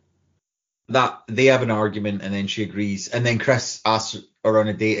have an argument, and then she agrees, and then Chris asks her on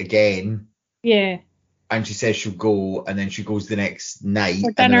a date again. Yeah. And she says she'll go, and then she goes the next night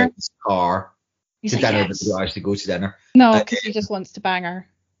for dinner. In his car He's to like, dinner, yes. But they don't actually go to dinner. No, because he just wants to bang her.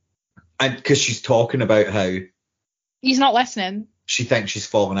 And because she's talking about how he's not listening. She thinks she's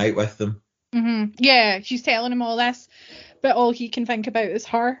fallen out with them. Mm-hmm. Yeah, she's telling him all this, but all he can think about is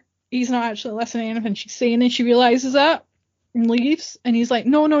her. He's not actually listening to anything she's saying, and she realizes that and leaves. And he's like,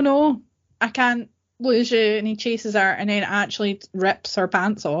 no, I can't lose you. And he chases her, and then actually rips her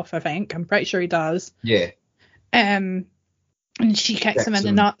pants off. I think I'm pretty sure he does. Yeah. And she kicks him in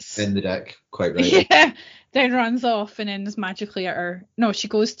the nuts. In the dick, quite right. Yeah. Then runs off, and then is magically at her. No, she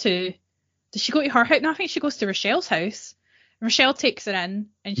goes to. Does she go to her house? No, I think she goes to Rochelle's house. Rochelle takes her in,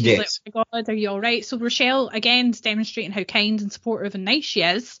 and she's like, oh my God, are you all right? So Rochelle, again, is demonstrating how kind and supportive and nice she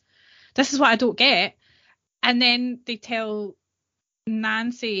is. This is what I don't get. And then they tell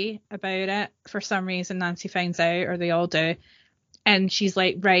Nancy about it for some reason. Nancy finds out, or they all do. And she's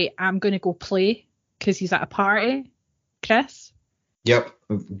like, right, I'm going to go play because he's at a party. Chris? Yep.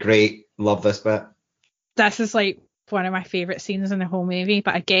 Great. Love this bit. This is like one of my favourite scenes in the whole movie.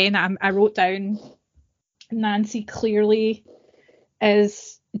 But again, I wrote down Nancy clearly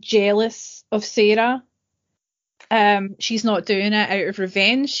is jealous of Sarah. She's not doing it out of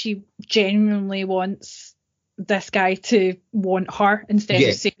revenge. She genuinely wants this guy to want her instead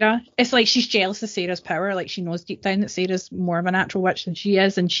of Sarah. It's like she's jealous of Sarah's power. Like she knows deep down that Sarah's more of a natural witch than she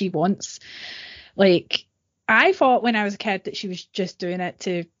is, and she wants, like, I thought when I was a kid that she was just doing it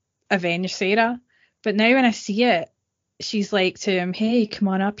to avenge Sarah, but now when I see it, she's like to him, hey, come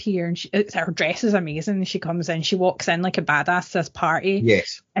on up here. And her dress is amazing. She comes in, she walks in like a badass to this party.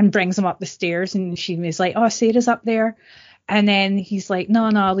 Yes. And brings him up the stairs, and she was like, oh, Sarah's up there. And then he's like, no,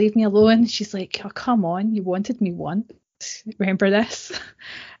 leave me alone. She's like, oh, come on, you wanted me once. Remember this?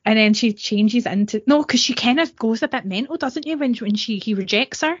 And then she changes into, no, because she kind of goes a bit mental, doesn't she, when he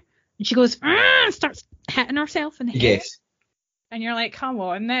rejects her. And she goes, and starts hitting herself in the head. Yes. And you're like, come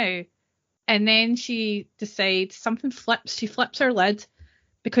on now. And then she decides something flips. She flips her lid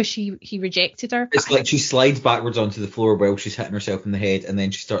because he rejected her. It's like she slides backwards onto the floor while she's hitting herself in the head, and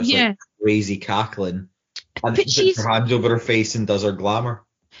then she starts like crazy cackling. And puts her hands over her face and does her glamour.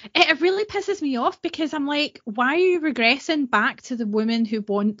 It really pisses me off because I'm like, why are you regressing back to the woman who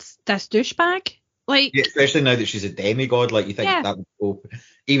wants this douchebag? Like, especially now that she's a demigod, like you think that would go,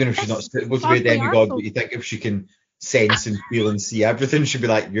 even if she's not supposed to be a demigod, but you think if she can sense and feel and see everything, she'd be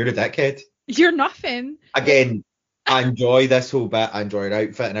like, you're a dickhead. You're nothing. Again, I enjoy this whole bit. I enjoy her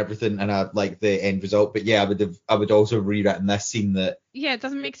outfit and everything, and I like the end result. But yeah, I would also have rewritten this scene that. Yeah, it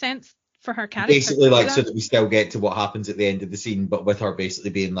doesn't make sense for her character. Basically, like, so that we still get to what happens at the end of the scene, but with her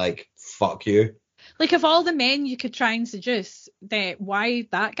basically being like, "Fuck you." Like, of all the men you could try and seduce, why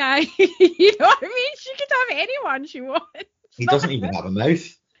that guy? You know what I mean? She could have anyone she wants. He doesn't even have a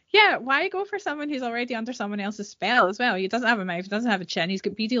mouth. Yeah, why go for someone who's already under someone else's spell as well? He doesn't have a mouth, he doesn't have a chin, he's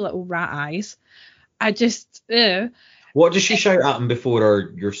got beady little rat eyes. I just, What does she shout at him before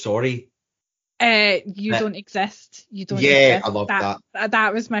her, "You're sorry"? You don't exist. You don't Yeah, exist. I love that.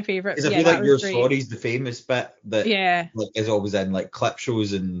 That was my favourite. Because I feel like "You're sorry" is the famous bit that like, is always in like clip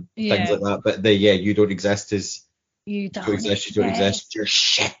shows and things like that. But "You don't exist" is you don't exist. You don't exist. You're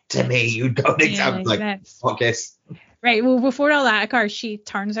shit to me. You don't exist. Like, fuck yes. Right. Well, before all that occurs, she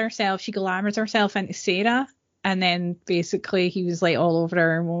glamours herself into Sarah, and then basically he was like all over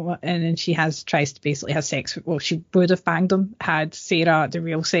her, and then she tries to basically have sex with. Well, she would have banged him had Sarah, the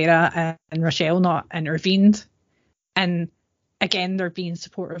real Sarah, and Rochelle not intervened. And again, they're being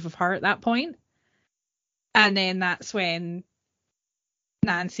supportive of her at that point. And then that's when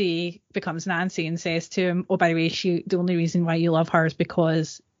Nancy becomes Nancy and says to him, "Oh, by the way, the only reason why you love her is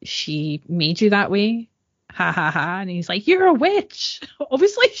because she made you that way. Ha ha ha." And he's like, "You're a witch."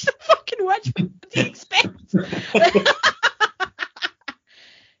 Obviously she's a fucking witch, but what do you expect?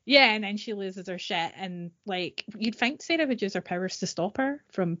 Yeah, and then she loses her shit, and like, you'd think Sarah would use her powers to stop her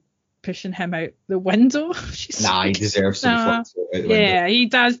from pushing him out the window. He deserves to be fucked out the window. Yeah, he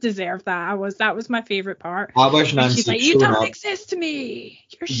does deserve that. That was my favourite part. I wish Nancy she's like, "You don't exist to me.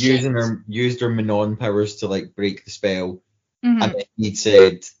 You're used her Manon powers to like break the spell, and then he'd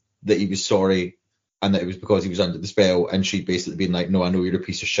said that he was sorry and that it was because he was under the spell, and she'd basically been like, "No, I know you're a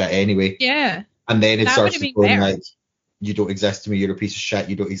piece of shit anyway." Yeah. And then it starts going like, "You don't exist to me, you're a piece of shit,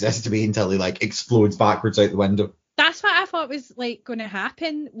 you don't exist to me," until he like explodes backwards out the window. That's what I thought was like going to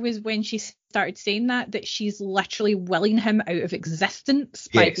happen, was when she started saying that she's literally willing him out of existence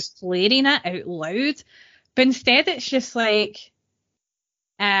by declaring it out loud. But instead it's just like,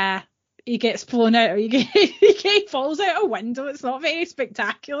 he gets blown out, or he falls out a window. It's not very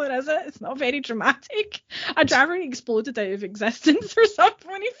spectacular, is it? It's not very dramatic. I'd rather he exploded out of existence or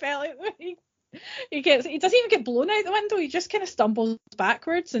something when he fell out. He doesn't even get blown out the window. He just kind of stumbles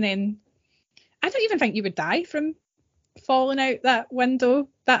backwards, and then I don't even think you would die from falling out that window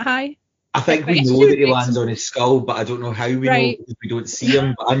that high. I think we know that he lands on his skull, but I don't know how we know, because we don't see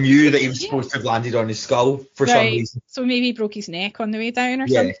him. But I knew that he was supposed to have landed on his skull for some reason. So maybe he broke his neck on the way down or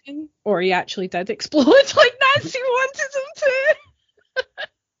something. Or he actually did explode like Nancy wanted him to.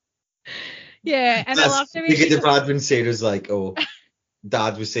 Yeah, and I love the way you get the bad when Sarah's like, "Oh,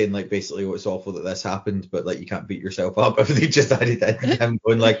 Dad was saying like basically, oh, it's awful that this happened, but like you can't beat yourself up." If they just added in him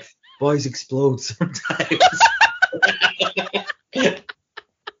going like, "Boys explode sometimes."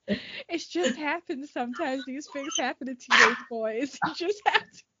 It's just happens sometimes. These things happen to teenage boys. It just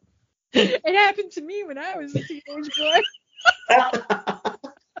happens. It happened to me when I was a teenage boy.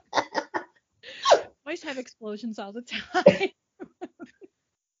 Boys have explosions all the time.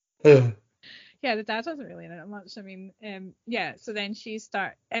 Yeah, the dad wasn't really in it much. I mean, so then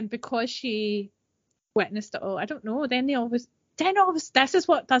and because she witnessed it all, I don't know, then this is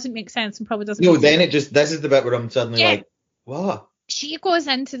what doesn't make sense and probably doesn't. No, then this is the bit where I'm suddenly like, what? She goes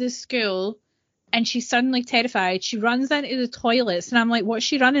into the school and she's suddenly terrified. She runs into the toilets, and I'm like, what's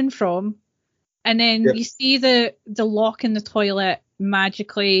she running from? And then you see the lock in the toilet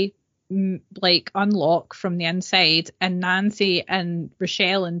magically like unlock from the inside, and Nancy and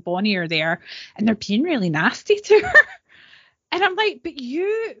Rochelle and Bonnie are there, and they're being really nasty to her. And I'm like,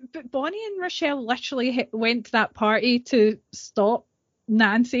 but Bonnie and Rochelle literally went to that party to stop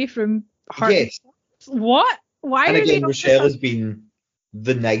Nancy from hurting. Yes. What? Why? And again, Rochelle has been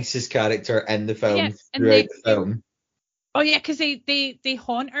the nicest character in the film throughout the film. Oh yeah, because they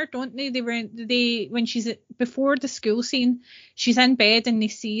haunt her, don't they? When she's before the school scene, she's in bed and they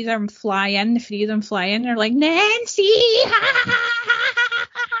see them fly in, the three of them fly in. They're like, "Nancy!"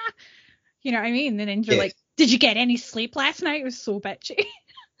 You know what I mean? And then you're like, "Did you get any sleep last night?" It was so bitchy.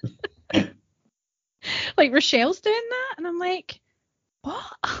 Like Rochelle's doing that, and I'm like,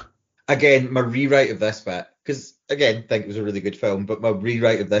 what? Again, my rewrite of this bit, because again, I think it was a really good film, but my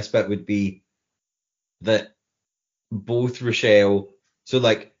rewrite of this bit would be that both Rochelle, so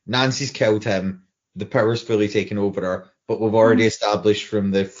like Nancy's killed him, the power's fully taken over her, but we've already established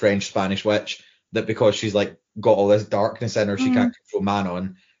from the French-Spanish witch that because she's like got all this darkness in her, she can't control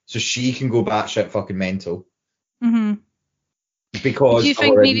Manon, so she can go batshit fucking mental. Because I've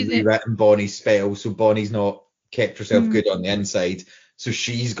already rewritten Bonnie's spell, so Bonnie's not kept herself good on the inside, so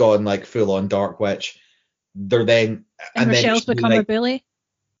she's gone like full on dark witch. They're then and Rochelle's become a bully.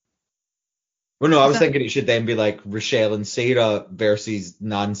 Well, no, I was thinking it should then be like Rochelle and Sarah versus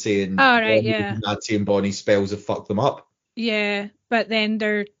Nancy and Nancy and Bonnie's spells have fucked them up. Yeah,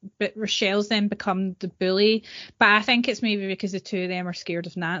 but Rochelle's then become the bully. But I think it's maybe because the two of them are scared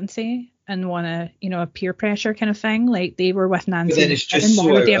of Nancy and want to, a peer pressure kind of thing. Like they were with Nancy, but then it's just and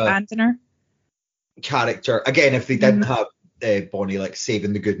why would they so abandon her? Character again, if they didn't have Bonnie like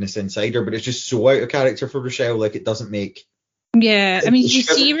saving the goodness inside her, but it's just so out of character for Rochelle. Like it doesn't make. Yeah, I mean, you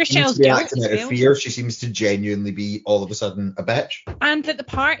see Rochelle's guilt acting out of fear. She seems to genuinely be all of a sudden a bitch. And at the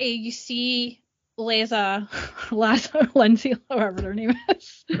party, you see Liza, Lindsay, however her name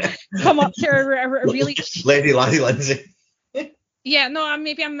is, come up to her a really Lady Lindsay. Yeah, no,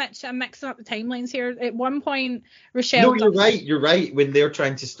 maybe I'm mixing up the timelines here. At one point, Rochelle. No, you're right. When they're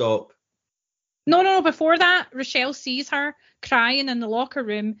trying to stop. No, before that, Rochelle sees her crying in the locker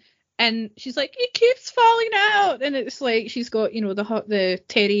room. And she's like, he keeps falling out, and it's like she's got, the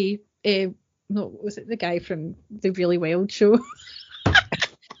Terry, was it the guy from the Really Wild show?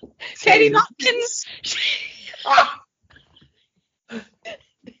 Terry Nutkins.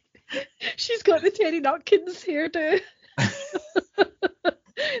 She's got the Terry Nutkins hairdo.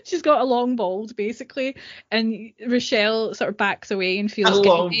 She's got a long bald, basically, and Rochelle sort of backs away and feels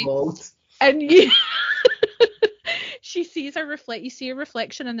guilty. Long bald. And she sees her you see a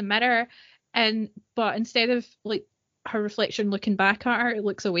reflection in the mirror, but instead of like her reflection looking back at her, it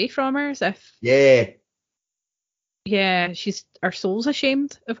looks away from her as if her soul's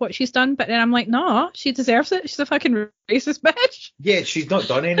ashamed of what she's done. But then I'm like, no, she deserves it. She's a fucking racist bitch. Yeah, she's not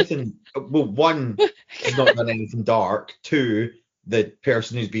done anything. Well, one, she's not done anything dark. Two, the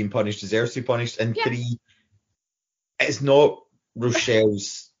person who's being punished deserves to be punished. And three, it's not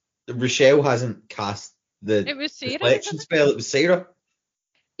Rochelle's. Rochelle hasn't cast the reflection spell. It was Sarah.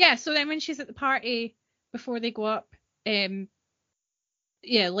 Yeah, so then when she's at the party before they go up,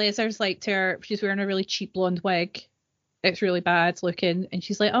 Lazar's like to her, she's wearing a really cheap blonde wig. It's really bad looking, and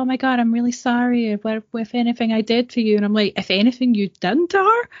she's like, oh my god, I'm really sorry if anything I did to you. And I'm like, if anything you done to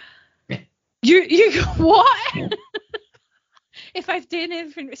her? you what? If I've done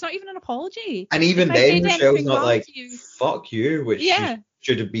anything, it's not even an apology. And even then, Rochelle's not like, fuck you, which she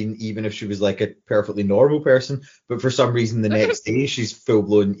should have been, even if she was like a perfectly normal person. But for some reason, the next day, she's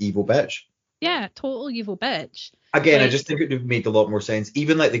full-blown evil bitch. Yeah, total evil bitch. Again, I just think it would have made a lot more sense.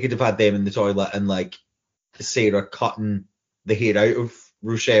 Even like they could have had them in the toilet and like Sarah cutting the hair out of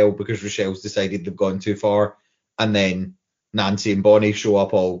Rochelle because Rochelle's decided they've gone too far. And then Nancy and Bonnie show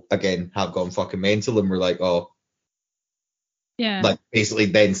up have gone fucking mental, and we're like, oh. Yeah. Like basically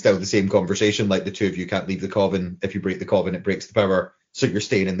then still the same conversation, like the two of you can't leave the coven. If you break the coven, it breaks the power. So you're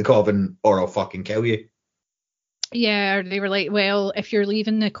staying in the coven or I'll fucking kill you. Yeah, or they were like, well, if you're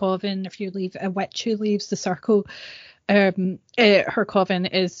leaving the coven, if you leave a witch who leaves the circle, her coven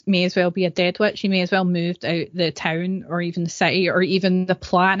may as well be a dead witch. She may as well moved out the town or even the city or even the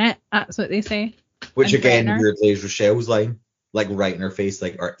planet. That's what they say. Which again, weirdly is Rochelle's line, like right in her face,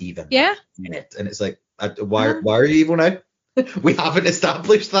 like, or even in it. And it's like, why are you evil now? We haven't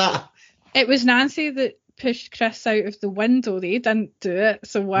established that. It was Nancy that pushed Chris out of the window. They didn't do it.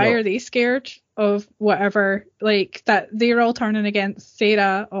 So why are they scared of whatever? Like that they're all turning against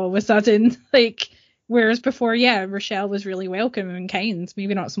Sarah all of a sudden. Like whereas before, Rochelle was really welcoming and kind.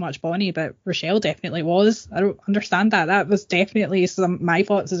 Maybe not so much Bonnie, but Rochelle definitely was. I don't understand that. That was definitely my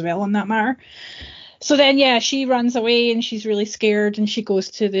thoughts as well on that matter. So then she runs away and she's really scared and she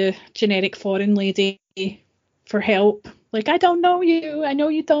goes to the generic foreign lady for help. Like, I don't know you. I know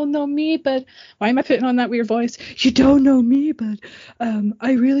you don't know me, but why am I putting on that weird voice? You don't know me, but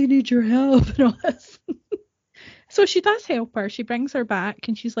I really need your help and all this. So she does help her. She brings her back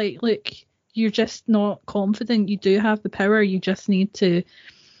and she's like, look, you're just not confident. You do have the power. You just need to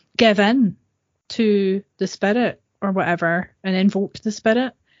give in to the spirit or whatever and invoke the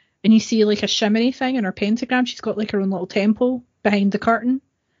spirit. And you see like a shimmery thing in her pentagram. She's got like her own little temple behind the curtain.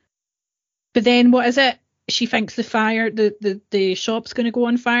 But then what is it? She thinks the fire, the shop's going to go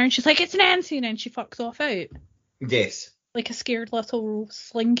on fire, and she's like, it's Nancy, and then she fucks off out. Yes. Like a scared little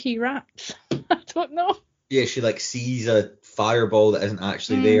slinky rat. I don't know. Yeah, she like sees a fireball that isn't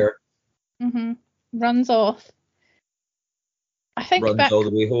actually there. Mm-hmm. Runs off. I think runs all the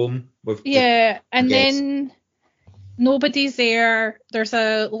way home. Then nobody's there. There's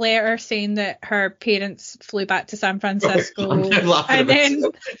a letter saying that her parents flew back to San Francisco. I'm laughing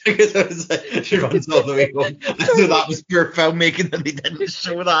because I was like, she runs all the way home. I thought that was pure filmmaking that they didn't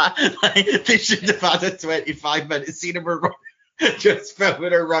show that. Like, they should have had a 25-minute scene of her just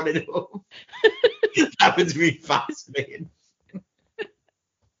filming her running home. That would be fascinating.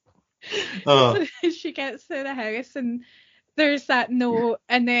 So she gets to the house and there's that note,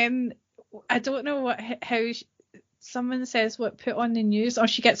 and then I don't know someone says what put on the news, or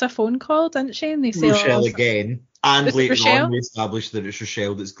she gets a phone call, doesn't she? And they say Rochelle again. And Is it later Rochelle? on, we established that it's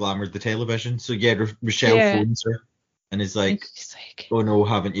Rochelle that's glamoured the television. So yeah, Rochelle phones her and is like, she's like, "Oh no,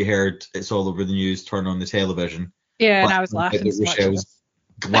 haven't you heard? It's all over the news. Turn on the television." yeah, and But I was laughing so much at Rochelle's this.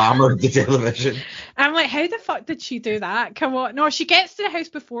 glamoured the television. I'm like, how the fuck did she do that? Come on. No, she gets to the house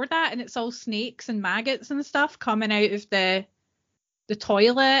before that and it's all snakes and maggots and stuff coming out of the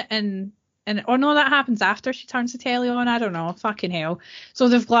toilet and oh no, that happens after she turns the telly on. I don't know. Fucking hell. So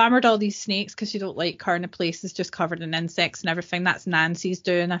they've glamoured all these snakes because you don't like her and the place is just covered in insects and everything. That's Nancy's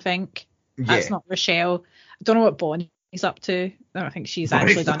doing, I think. Yeah. That's not Rochelle. I don't know what Bonnie's up to. I don't think she's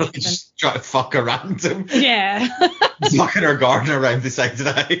actually done anything. Just trying to fuck around him. Yeah. Fucking her garden around the side of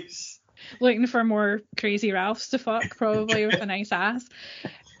the house. Looking for more crazy Ralphs to fuck, probably with a nice ass.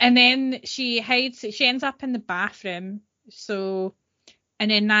 And then she ends up in the bathroom. And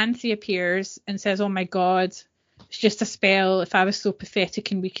then Nancy appears and says, "Oh my God, it's just a spell. If I was so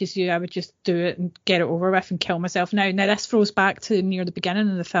pathetic and weak as you, I would just do it and get it over with and kill myself." Now this throws back to near the beginning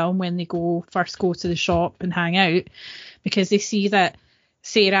of the film when they first go to the shop and hang out, because they see that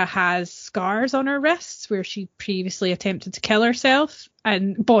Sarah has scars on her wrists where she previously attempted to kill herself.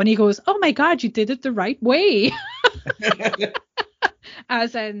 And Bonnie goes, "Oh my God, you did it the right way."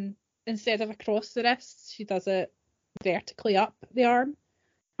 As in, instead of across the wrists, she does it vertically up the arm.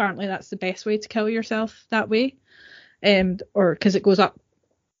 Apparently that's the best way to kill yourself that way. Or because it goes up,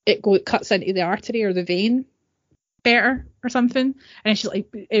 it cuts into the artery or the vein better or something. And she's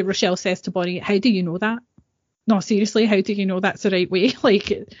like, Rochelle says to Bonnie, "How do you know that? No, seriously, how do you know that's the right way?"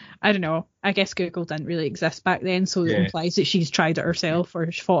 Like, I don't know. I guess Google didn't really exist back then, so it implies that she's tried it herself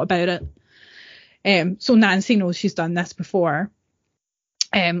or she thought about it. So Nancy knows she's done this before.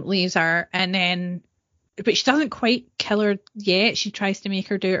 Leaves her, and then, but she doesn't quite kill her yet. She tries to make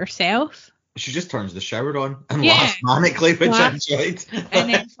her do it herself. She just turns the shower on and laughs manically, which I enjoyed. And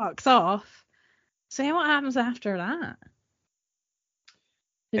then fucks off. So then what happens after that?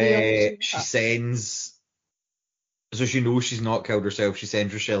 She sends... So she knows she's not killed herself. She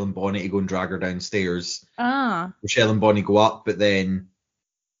sends Rochelle and Bonnie to go and drag her downstairs. Rochelle and Bonnie go up, but then...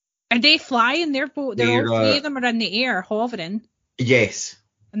 Are they flying? They're all three of them are in the air, hovering. Yes.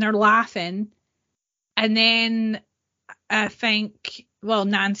 And they're laughing. And then I think,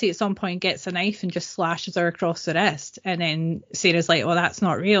 Nancy at some point gets a knife and just slashes her across the wrist. And then Sarah's like, "Well, that's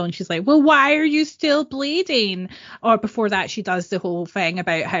not real." And she's like, "Well, why are you still bleeding?" Or before that, she does the whole thing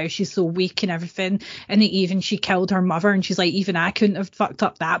about how she's so weak and everything. And even she killed her mother. And she's like, "Even I couldn't have fucked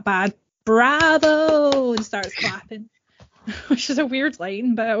up that bad. Bravo!" And starts clapping. Which is a weird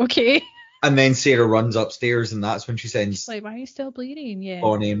line, but okay. And then Sarah runs upstairs, and that's when she sends... She's like, "Why are you still bleeding?" Yeah.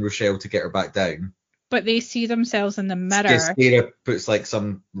 Bonnie and Rochelle to get her back down. But they see themselves in the mirror. Sarah puts like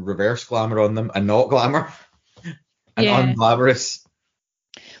some reverse glamour on them, and not glamour, and unglamorous.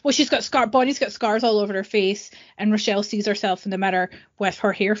 Well, she's got Bonnie's got scars all over her face, and Rochelle sees herself in the mirror with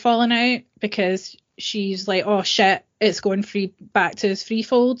her hair falling out because she's like, "Oh shit, it's going back to its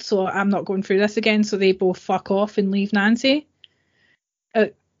freefold, so I'm not going through this again." So they both fuck off and leave Nancy.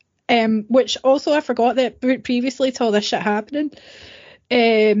 Which also I forgot that previously to all this shit happening,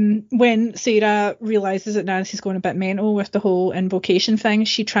 when Sarah realises that Nancy's going a bit mental with the whole invocation thing,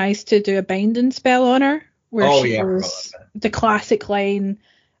 she tries to do a binding spell on her, where she goes the classic line,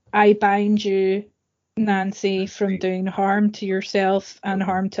 "I bind you, Nancy, from doing harm to yourself and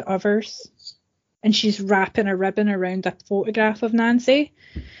harm to others." And she's wrapping a ribbon around a photograph of Nancy,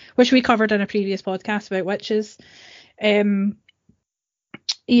 which we covered in a previous podcast about witches.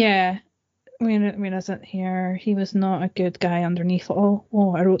 Yeah, when is it here? He was not a good guy underneath it all.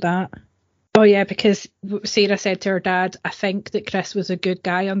 Oh, I wrote that. Oh yeah, because Sarah said to her dad, "I think that Chris was a good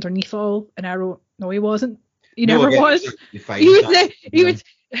guy underneath it all," and I wrote, "No, he wasn't. He never was. He was.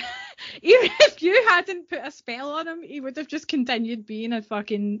 Even if you hadn't put a spell on him, he would have just continued being a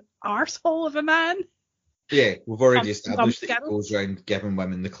fucking arsehole of a man." Yeah, we've already established that he goes around giving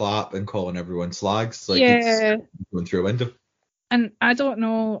women the clap and calling everyone slags. Like, it's going through a window. And I don't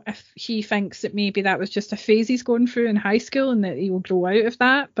know if he thinks that maybe that was just a phase he's going through in high school and that he will grow out of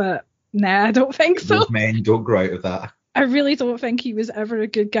that. But nah, I don't think so. Those men don't grow out of that. I really don't think he was ever a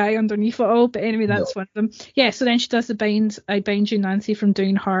good guy underneath it all. But anyway, that's one of them. Yeah, so then she does the "I bind you, Nancy, from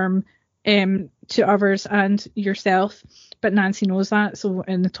doing harm to others and yourself." But Nancy knows that. So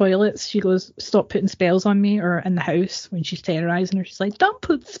in the toilets, she goes, "Stop putting spells on me." Or in the house when she's terrorizing her, she's like, "Don't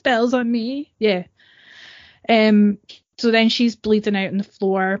put spells on me." Yeah. So then she's bleeding out on the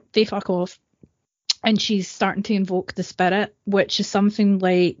floor. They fuck off. And she's starting to invoke the spirit, which is something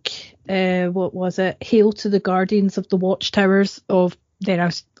like, what was it? "Hail to the guardians of the watchtowers of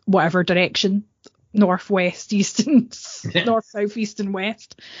whatever direction. North, west, east, and north, south, east, and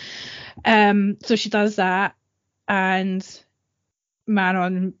west." So she does that. and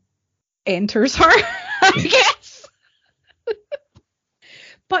Manon enters her, I guess.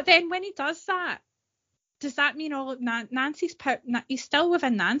 But then when he does that, does that mean all Nancy's he's still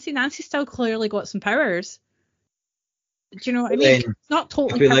within Nancy? Nancy's still clearly got some powers. Do you know what I mean? It's not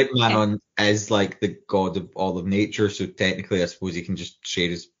totally. I feel like Manon is like the god of all of nature, so technically I suppose he can just share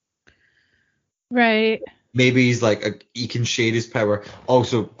his. Right. Maybe he's like he can share his power.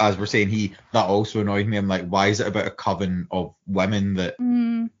 Also, as we're saying, that also annoyed me. I'm like, why is it about a coven of women that?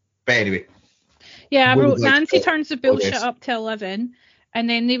 But anyway. Yeah, I wrote Nancy turns the bullshit up to 11, and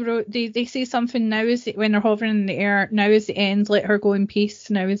then they say something now is when they're hovering in the air. Now is the end. Let her go in peace.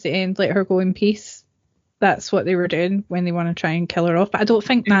 Now is the end. Let her go in peace. That's what they were doing when they want to try and kill her off. But I don't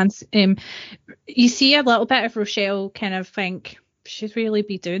think Nancy. You see a little bit of Rochelle kind of think. Should really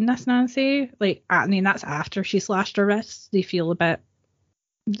be doing this, Nancy? Like, I mean, that's after she slashed her wrists. They feel a bit.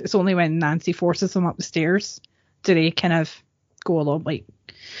 It's only when Nancy forces them up the stairs do they kind of go along. Like,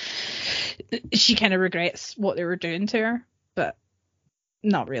 she kind of regrets what they were doing to her, but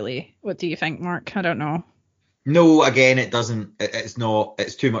not really. What do you think, Mark? I don't know. No, again, it doesn't. It's not.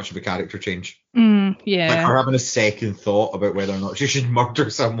 It's too much of a character change. Yeah. Like her having a second thought about whether or not she should murder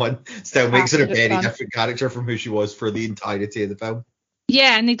someone still makes her a very different character from who she was for the entirety of the film.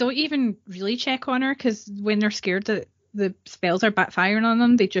 Yeah, and they don't even really check on her because when they're scared that the spells are backfiring on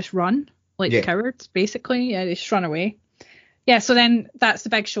them, they just run like the cowards, basically. Yeah, they just run away. Yeah, so then that's the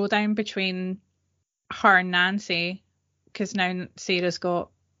big showdown between her and Nancy because now Sarah's got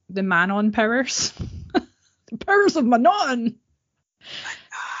the Manon powers. The powers of Manon.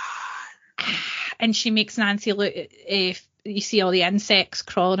 And she makes Nancy look, if you see all the insects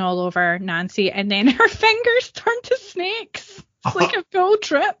crawling all over Nancy, and then her fingers turn to snakes. It's like a full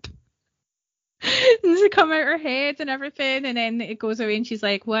trip. And they come out her head and everything, and then it goes away and she's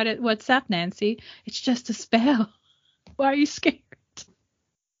like, what's up, Nancy? It's just a spell. Why are you scared?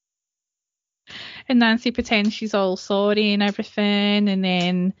 And Nancy pretends she's all sorry and everything, and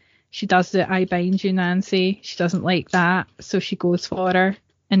then she does the I bind you, Nancy. She doesn't like that, so she goes for her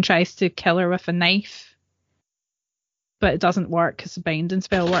and tries to kill her with a knife. But it doesn't work because the binding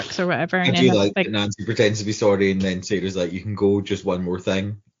spell works or whatever. I do like that Nancy pretends to be sorry and then Sarah's like, you can go, just one more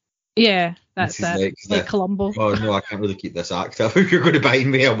thing. Yeah, that's it. Like Columbo. Oh, no, I can't really keep this act up. If you're going to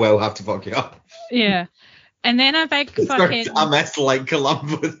bind me, I will have to fuck you up. Yeah. And then a big fucking... I miss like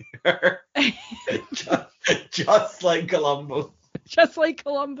Columbo there. just like Columbo. Just like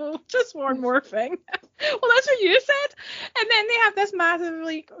Columbo. Just one more thing. Well, that's what you said. And then they have this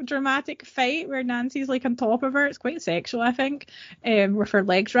massively dramatic fight where Nancy's like on top of her. It's quite sexual, I think. With her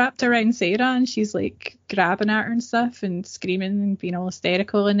legs wrapped around Sarah and she's like grabbing at her and stuff and screaming and being all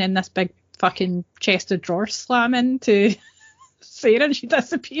hysterical. And then this big fucking chest of drawers slam into Sarah and she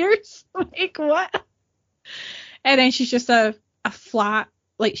disappears. Like, what? And then she's just a flat,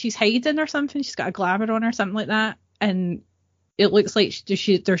 like she's hiding or something. She's got a glamour on or something like that. And it looks like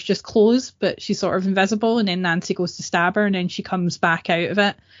there's just clothes, but she's sort of invisible. And then Nancy goes to stab her, and then she comes back out of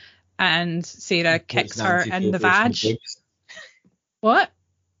it, and Sarah kicks her in the vag. What?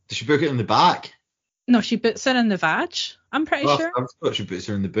 Did she book it in the back? No, she boots her in the vag. I'm pretty sure. I thought she boots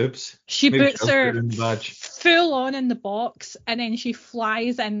her in the boobs. She boots her full on in the box, and then she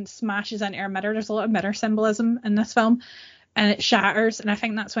flies and smashes into her mirror. There's a lot of mirror symbolism in this film, and it shatters. And I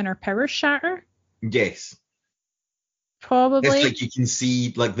think that's when her powers shatter. Yes. Probably. It's like you can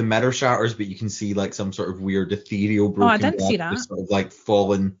see like the mirror shatters, but you can see like some sort of weird ethereal broken. Oh, I didn't see that. Sort of like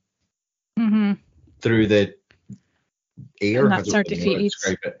falling through the air. And that's her defeated.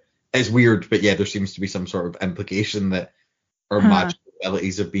 It's weird, but yeah, there seems to be some sort of implication that her magical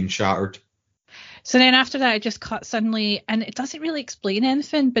abilities have been shattered. So then after that, it just cuts suddenly, and it doesn't really explain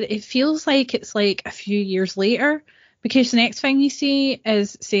anything, but it feels like it's like a few years later. Because the next thing you see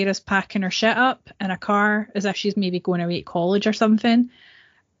is Sarah's packing her shit up in a car as if she's maybe going away to college or something.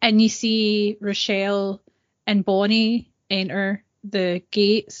 And you see Rochelle and Bonnie enter the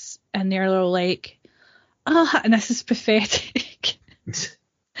gates and they're all like, oh, and this is pathetic.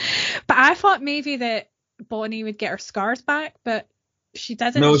 But I thought maybe that Bonnie would get her scars back, but she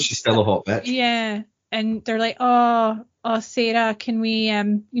doesn't. No, she's still a hot bitch. Yeah. And they're like, oh, Sarah, can we,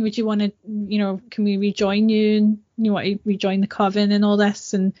 would you want to, can we rejoin you? And you want to rejoin the coven and all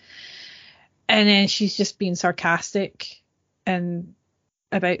this? And then she's just being sarcastic and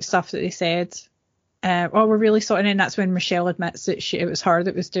about stuff that they said. We're really sorry. And then that's when Michelle admits that it was her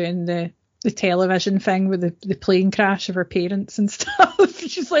that was doing the television thing with the plane crash of her parents and stuff.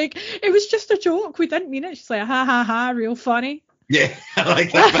 She's like, it was just a joke. We didn't mean it. She's like, ha, ha, ha, real funny. Yeah, I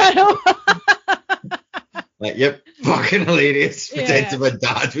like that. Like, yep, fucking hilarious. Pretend my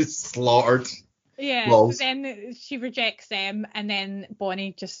dad was slaughtered. Yeah, Lols. so then she rejects them, and then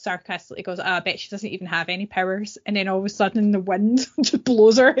Bonnie just sarcastically goes, I bet she doesn't even have any powers. And then all of a sudden the wind just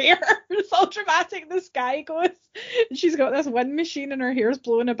blows her hair. It's all dramatic. The sky goes, and she's got this wind machine and her hair's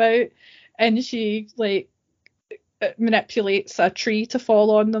blowing about, and she like manipulates a tree to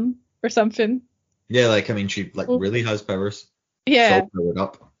fall on them or something. Yeah, like, I mean, she like really has powers. Yeah. So powered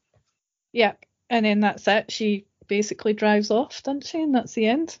up. Yep. And then that's it. She basically drives off, doesn't she? And that's the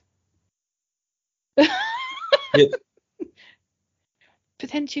end. Yep.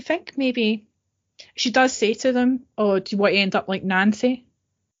 But then do you think maybe she does say to them, oh, do you want to end up like Nancy?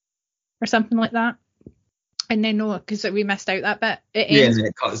 Or something like that. And then no, because we missed out that bit. It Yeah, ends and then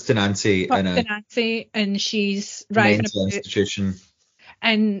it cuts to Nancy in a Nancy, and she's driving mental about, institution.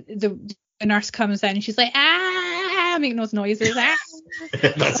 and the nurse comes in and she's like, ah, making those noises. Ah.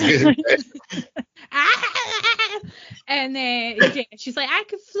 That's good. Ah! And yeah, she's like, I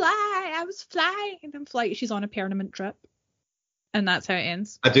could fly. I was flying. And I'm like, she's on a permanent trip. And that's how it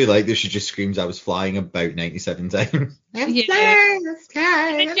ends. I do like that she just screams, I was flying about 97 times.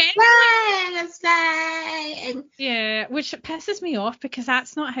 Yeah, which pisses me off because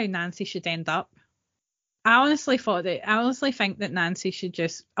that's not how Nancy should end up. I honestly think that Nancy should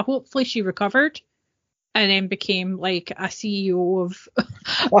just, hopefully she recovered and then became like a CEO of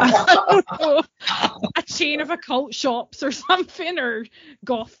I don't know, a chain of occult shops or something, or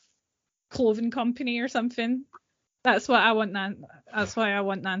goth clothing company or something. That's what I want. That's why I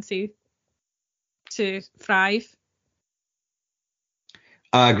want Nancy to thrive.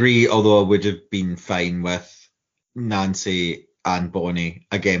 I agree, although I would have been fine with Nancy and Bonnie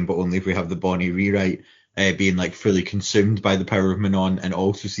again, but only if we have the Bonnie rewrite being like fully consumed by the power of Manon and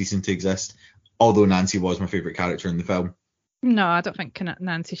also ceasing to exist. Although Nancy was my favourite character in the film. No, I don't think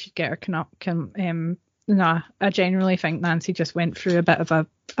Nancy should get her no, I genuinely think Nancy just went through a bit of a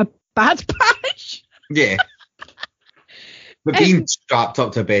bad patch. Yeah. But being strapped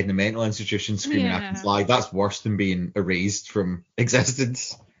up to a bed in a mental institution screaming, I can fly, that's worse than being erased from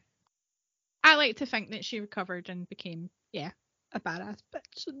existence. I like to think that she recovered and became, a badass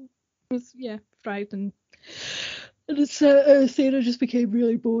bitch and was, thrived, and Sarah just became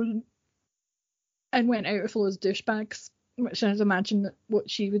really boring and went out with loads of douchebags, which I'd imagine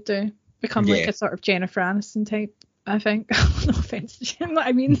what she would do. Become like a sort of Jennifer Aniston type, I think. No offense to Jen,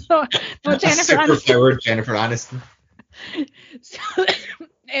 I mean, not Jennifer Aniston. Superpowered Jennifer Aniston. So,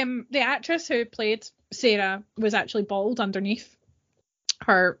 the actress who played Sarah was actually bald underneath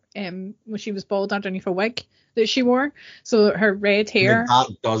her, she was bald underneath a wig that she wore, so her red hair.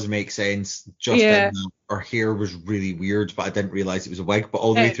 That does make sense. Just in that her hair was really weird, but I didn't realise it was a wig. But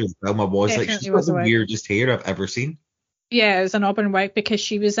all the way through the film, I was like, she's got the weirdest hair I've ever seen. Yeah, it was an auburn wig because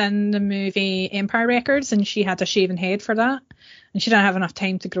she was in the movie Empire Records and she had a shaven head for that, and she didn't have enough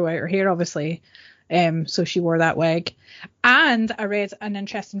time to grow out her hair, obviously. So she wore that wig. And I read an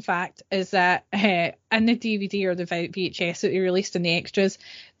interesting fact is that in the DVD or the VHS that they released in the extras,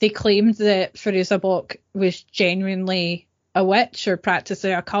 they claimed that Fairuza Balk was genuinely a witch or practiced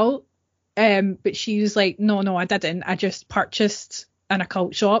the occult. But she was like, no, I didn't. I just purchased an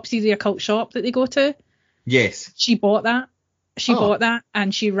occult shop. See the occult shop that they go to? Yes. She bought that. Bought that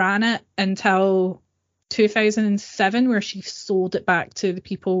and she ran it until 2007, where she sold it back to the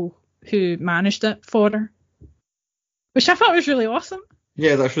people who managed it for her, which I thought was really awesome.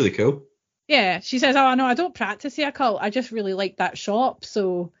 Yeah, that's really cool. Yeah, she says, oh no, I don't practice the occult, I just really like that shop.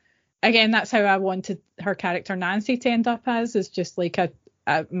 So again, that's how I wanted her character Nancy to end up as, is just like a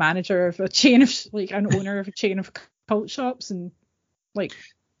manager of a chain of, like an owner of a chain of occult shops and like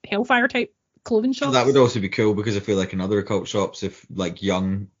Hellfire type clothing shops. So that would also be cool, because I feel like in other occult shops, if like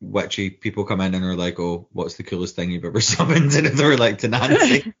young witchy people come in and are like, oh, what's the coolest thing you've ever summoned, and if they're like to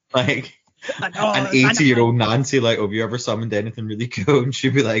Nancy, like an 80-year-old Nancy, like, oh, have you ever summoned anything really cool? And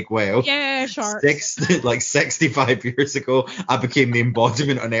she'd be like, well, yeah, sharks. 65 years ago, I became the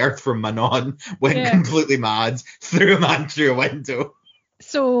embodiment on Earth from Manon, went completely mad, threw a man through a window.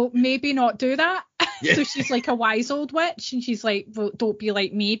 So maybe not do that. Yeah. So she's like a wise old witch, and she's like, well, don't be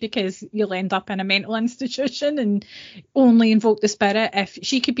like me, because you'll end up in a mental institution, and only invoke the spirit if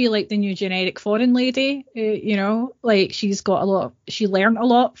she could be like the new generic foreign lady, like she learned a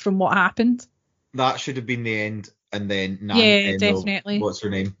lot from what happened. That should have been the end, and then definitely. What's her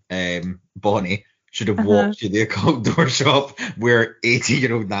name? Bonnie should have walked to the occult door shop where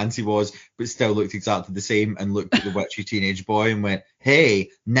 80-year-old Nancy was, but still looked exactly the same, and looked at the witchy teenage boy and went, hey,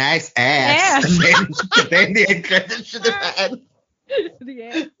 nice ass. And then the end credits should have been. The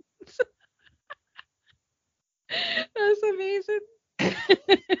end. That's amazing.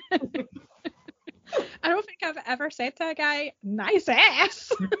 I don't think I've ever said to a guy, nice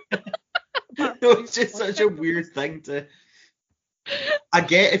ass. Apart It's just such a weird thing to. I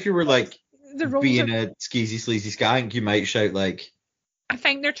get if you were like being a skeezy sleazy skank, you might shout like, I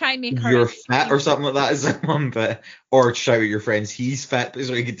think they're trying to make her "You're fat" or something like that as someone, or shout at your friends, "He's fat,"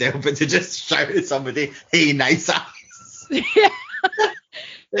 so you can tell. But to just shout at somebody, "Hey, nice ass." Yeah.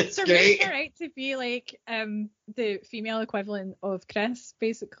 It's So great. it's right to be like the female equivalent of Chris,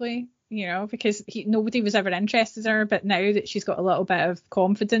 basically, you know, because nobody was ever interested in her, but now that she's got a little bit of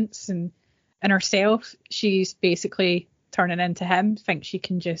confidence in herself, she's basically turning into him, thinks she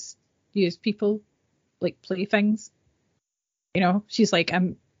can just use people like playthings. You know, she's like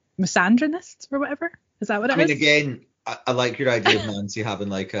a misandrist or whatever. Is that what it is? I mean, again, I like your idea of Nancy having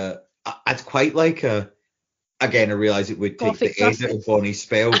like I'd quite like again, I realise it would take Gothic the edit justice. of Bonnie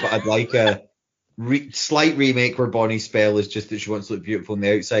Spell, but I'd like a slight remake where Bonnie Spell is just that she wants to look beautiful on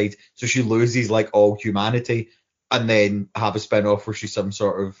the outside, so she loses like all humanity, and then have a spin-off where she's some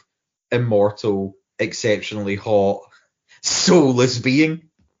sort of immortal, exceptionally hot, soulless being.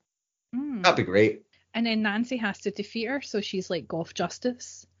 That'd be great. And then Nancy has to defeat her, so she's like Goth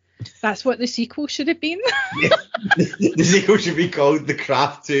Justice. That's what the sequel should have been. Yeah. The sequel should be called The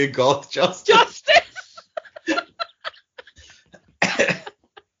Craft 2 Goth Justice. Justice!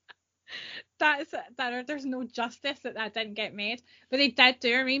 There's no justice that didn't get made. But they did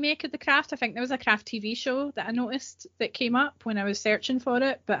do a remake of The Craft. I think there was a Craft TV show that I noticed that came up when I was searching for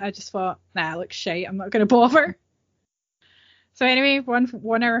it, but I just thought, nah, it looks shite. I'm not going to bother. So anyway,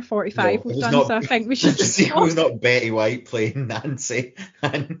 1 hour 45 we've done, so I think we should. The sequel was not Betty White playing Nancy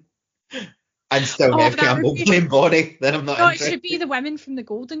and still Neve Campbell playing Bonnie. Then I'm not interested. It should be the women from the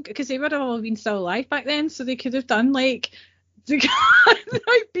Golden, because they would have all been still alive back then, so they could have done like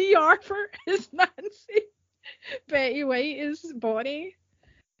B. Arthur is Nancy, Betty White is Bonnie.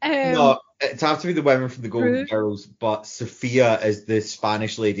 No, it'd have to be the women from the Golden Girls, but Sophia is the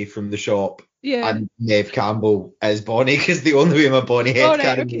Spanish lady from the shop. Yeah. And Neve Campbell is Bonnie, because the only way my Bonnie head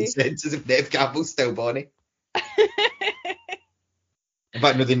can't make sense is if Neve Campbell's still Bonnie. In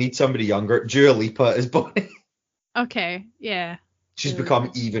fact, no, they need somebody younger. Dua Lipa is Bonnie. Okay, yeah. She's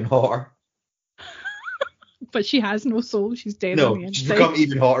become even hotter. But she has no soul. She's dead no, on the inside. She's become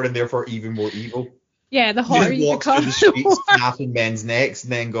even hotter and therefore even more evil. Yeah, the hotter you become. Walks through the streets, snapping men's necks,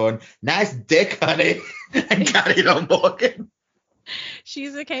 and then going, "Nice dick, honey," and carried on walking.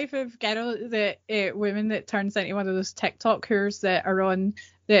 She's the type of girl that women that turns into one of those TikTokers that are on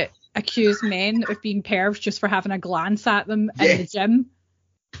that accuse men of being pervs just for having a glance at them in the gym,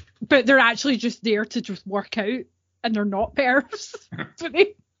 but they're actually just there to just work out, and they're not pervs. But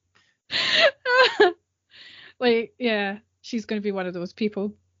they, like, yeah, she's going to be one of those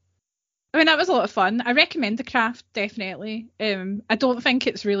people. I mean, that was a lot of fun. I recommend The Craft, definitely. I don't think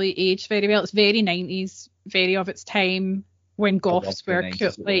it's really aged very well. It's very 90s, very of its time when goths were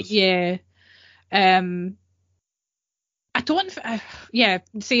cool. Like, yeah. I don't,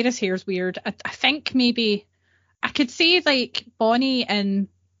 Sarah's hair's weird. I think maybe I could see like Bonnie and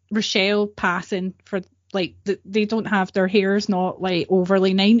Rochelle passing for like, they don't have their hair's not like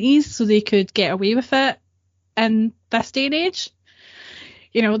overly 90s, so they could get away with it in this day and age.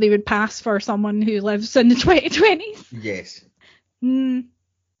 You know, they would pass for someone who lives in the 2020s. Yes.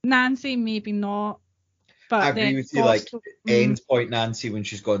 Nancy, maybe not. But I agree with you, like, end point Nancy when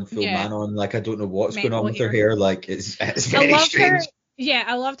she's gone full man on, like, I don't know what's going on with her hair. Like, it's very strange.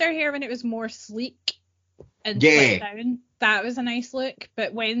 I loved her hair when it was more sleek and slit down. That was a nice look.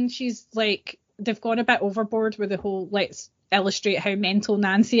 But when she's, like, they've gone a bit overboard with the whole, let's illustrate how mental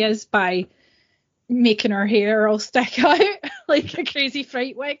Nancy is by making her hair all stick out like a crazy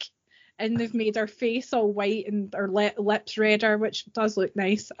fright wig, and they've made her face all white and her lips redder, which does look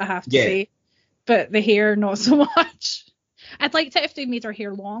nice, I have to say, but the hair not so much. I'd liked it if they made her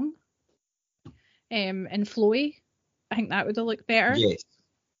hair long and flowy. I think that would have looked better. Yes,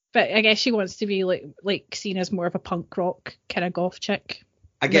 but I guess she wants to be like seen as more of a punk rock kind of goth chick.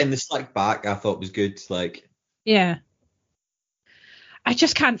 Again, the slick back I thought was good. Like, yeah, I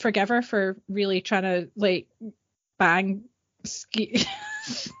just can't forgive her for really trying to like bang Skeet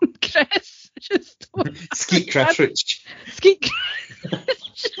Chris. Skeet Cratridge. Skeet.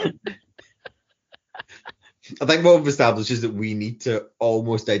 I think what we've established is that we need to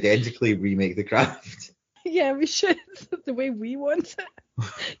almost identically remake The Craft. Yeah, we should. The way we want it.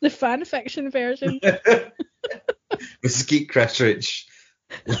 The fan fiction version. With Skeet Cratridge.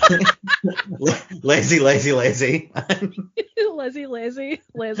 Lazy. Lazy, Laser.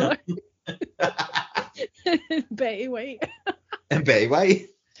 Betty White. And Betty White.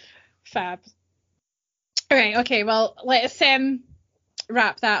 Fab. All right, okay, well, let's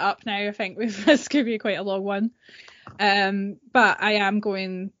wrap that up now. I think this could be quite a long one. But I am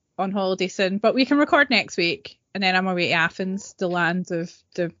going on holiday soon, but we can record next week, and then I'm away to Athens, the land where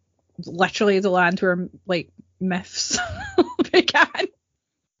like myths began,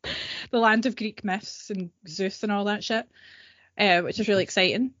 the land of Greek myths and Zeus and all that shit, which is really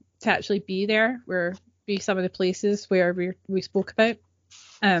exciting to actually be there. Be some of the places where we spoke about.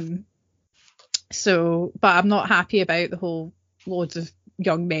 So, but I'm not happy about the whole loads of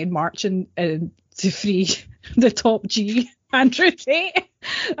young men marching to free the top G, Andrew Tate.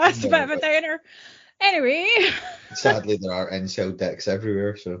 That's a bit of a downer. Anyway. Sadly, there are incel dicks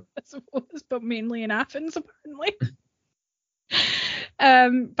everywhere, so. I suppose, but mainly in Athens, apparently.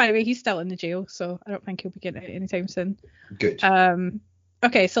 By the way, he's still in the jail, so I don't think he'll be getting out anytime soon. Good.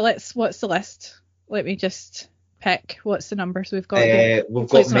 Okay, so what's the list? Let me just pick. What's the numbers we've got? We've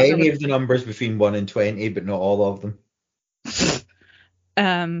got many of the numbers between 1 and 20, but not all of them.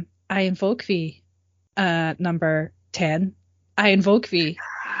 I invoke thee. Number 10. I invoke thee.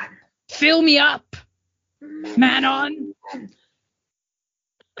 Fill me up, Manon.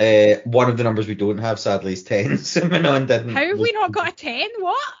 One of the numbers we don't have, sadly, is 10. So Manon didn't. How have we not got a 10?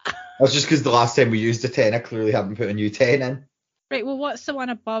 What? That's just because the last time we used a 10, I clearly haven't put a new 10 in. Right, well, what's the one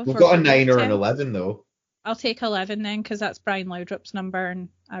above? We've got a 9 or an 11, though. I'll take 11 then, because that's Brian Laudrup's number, and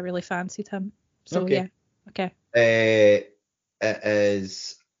I really fancied him. So, okay. Yeah. Okay. It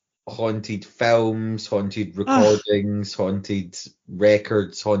is haunted films, haunted recordings, haunted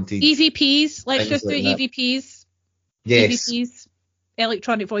records, haunted... EVPs. Let's just do EVPs. Yes. EVPs.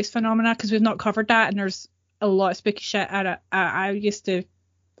 Electronic voice phenomena, because we've not covered that, and there's a lot of spooky shit. I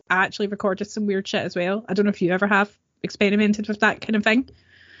actually recorded some weird shit as well. I don't know if you ever have experimented with that kind of thing.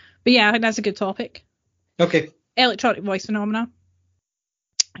 But yeah, I think that's a good topic. Okay. Electronic voice phenomena.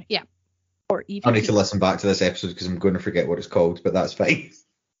 Yeah. Or EVP. I need to listen back to this episode because I'm going to forget what it's called, but that's fine.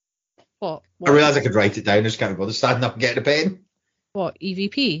 What? I realise I could write it down. I just can't bother standing up and getting a pen. What?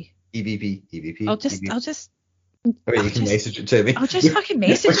 EVP? EVP. I'll just. I mean, you can message it to me. I'll just fucking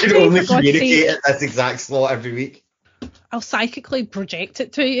message it to you. We you. should only communicate at this exact slot every week. I'll psychically project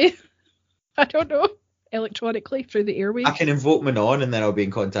it to you. I don't know. Electronically through the airwaves. I can invoke Manon and then I'll be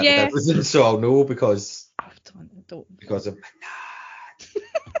in contact with everything, so I'll know because. Oh, don't. Because of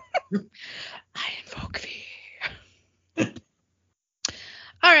Manon. I invoke thee.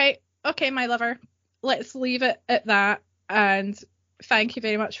 All right. Okay, my lover. Let's leave it at that. And thank you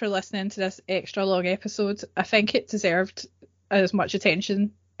very much for listening to this extra long episode. I think it deserved as much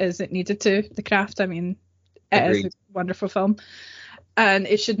attention as it needed to. The Craft. I mean, it is a wonderful film. And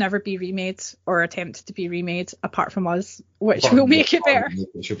it should never be remade or attempted to be remade apart from us, which will make it better.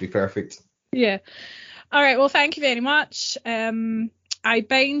 It should be perfect. Yeah. All right. Well, thank you very much. I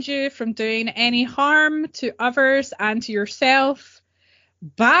bind you from doing any harm to others and to yourself.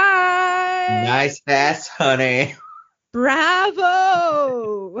 Bye. Nice ass, honey.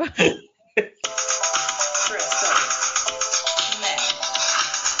 Bravo.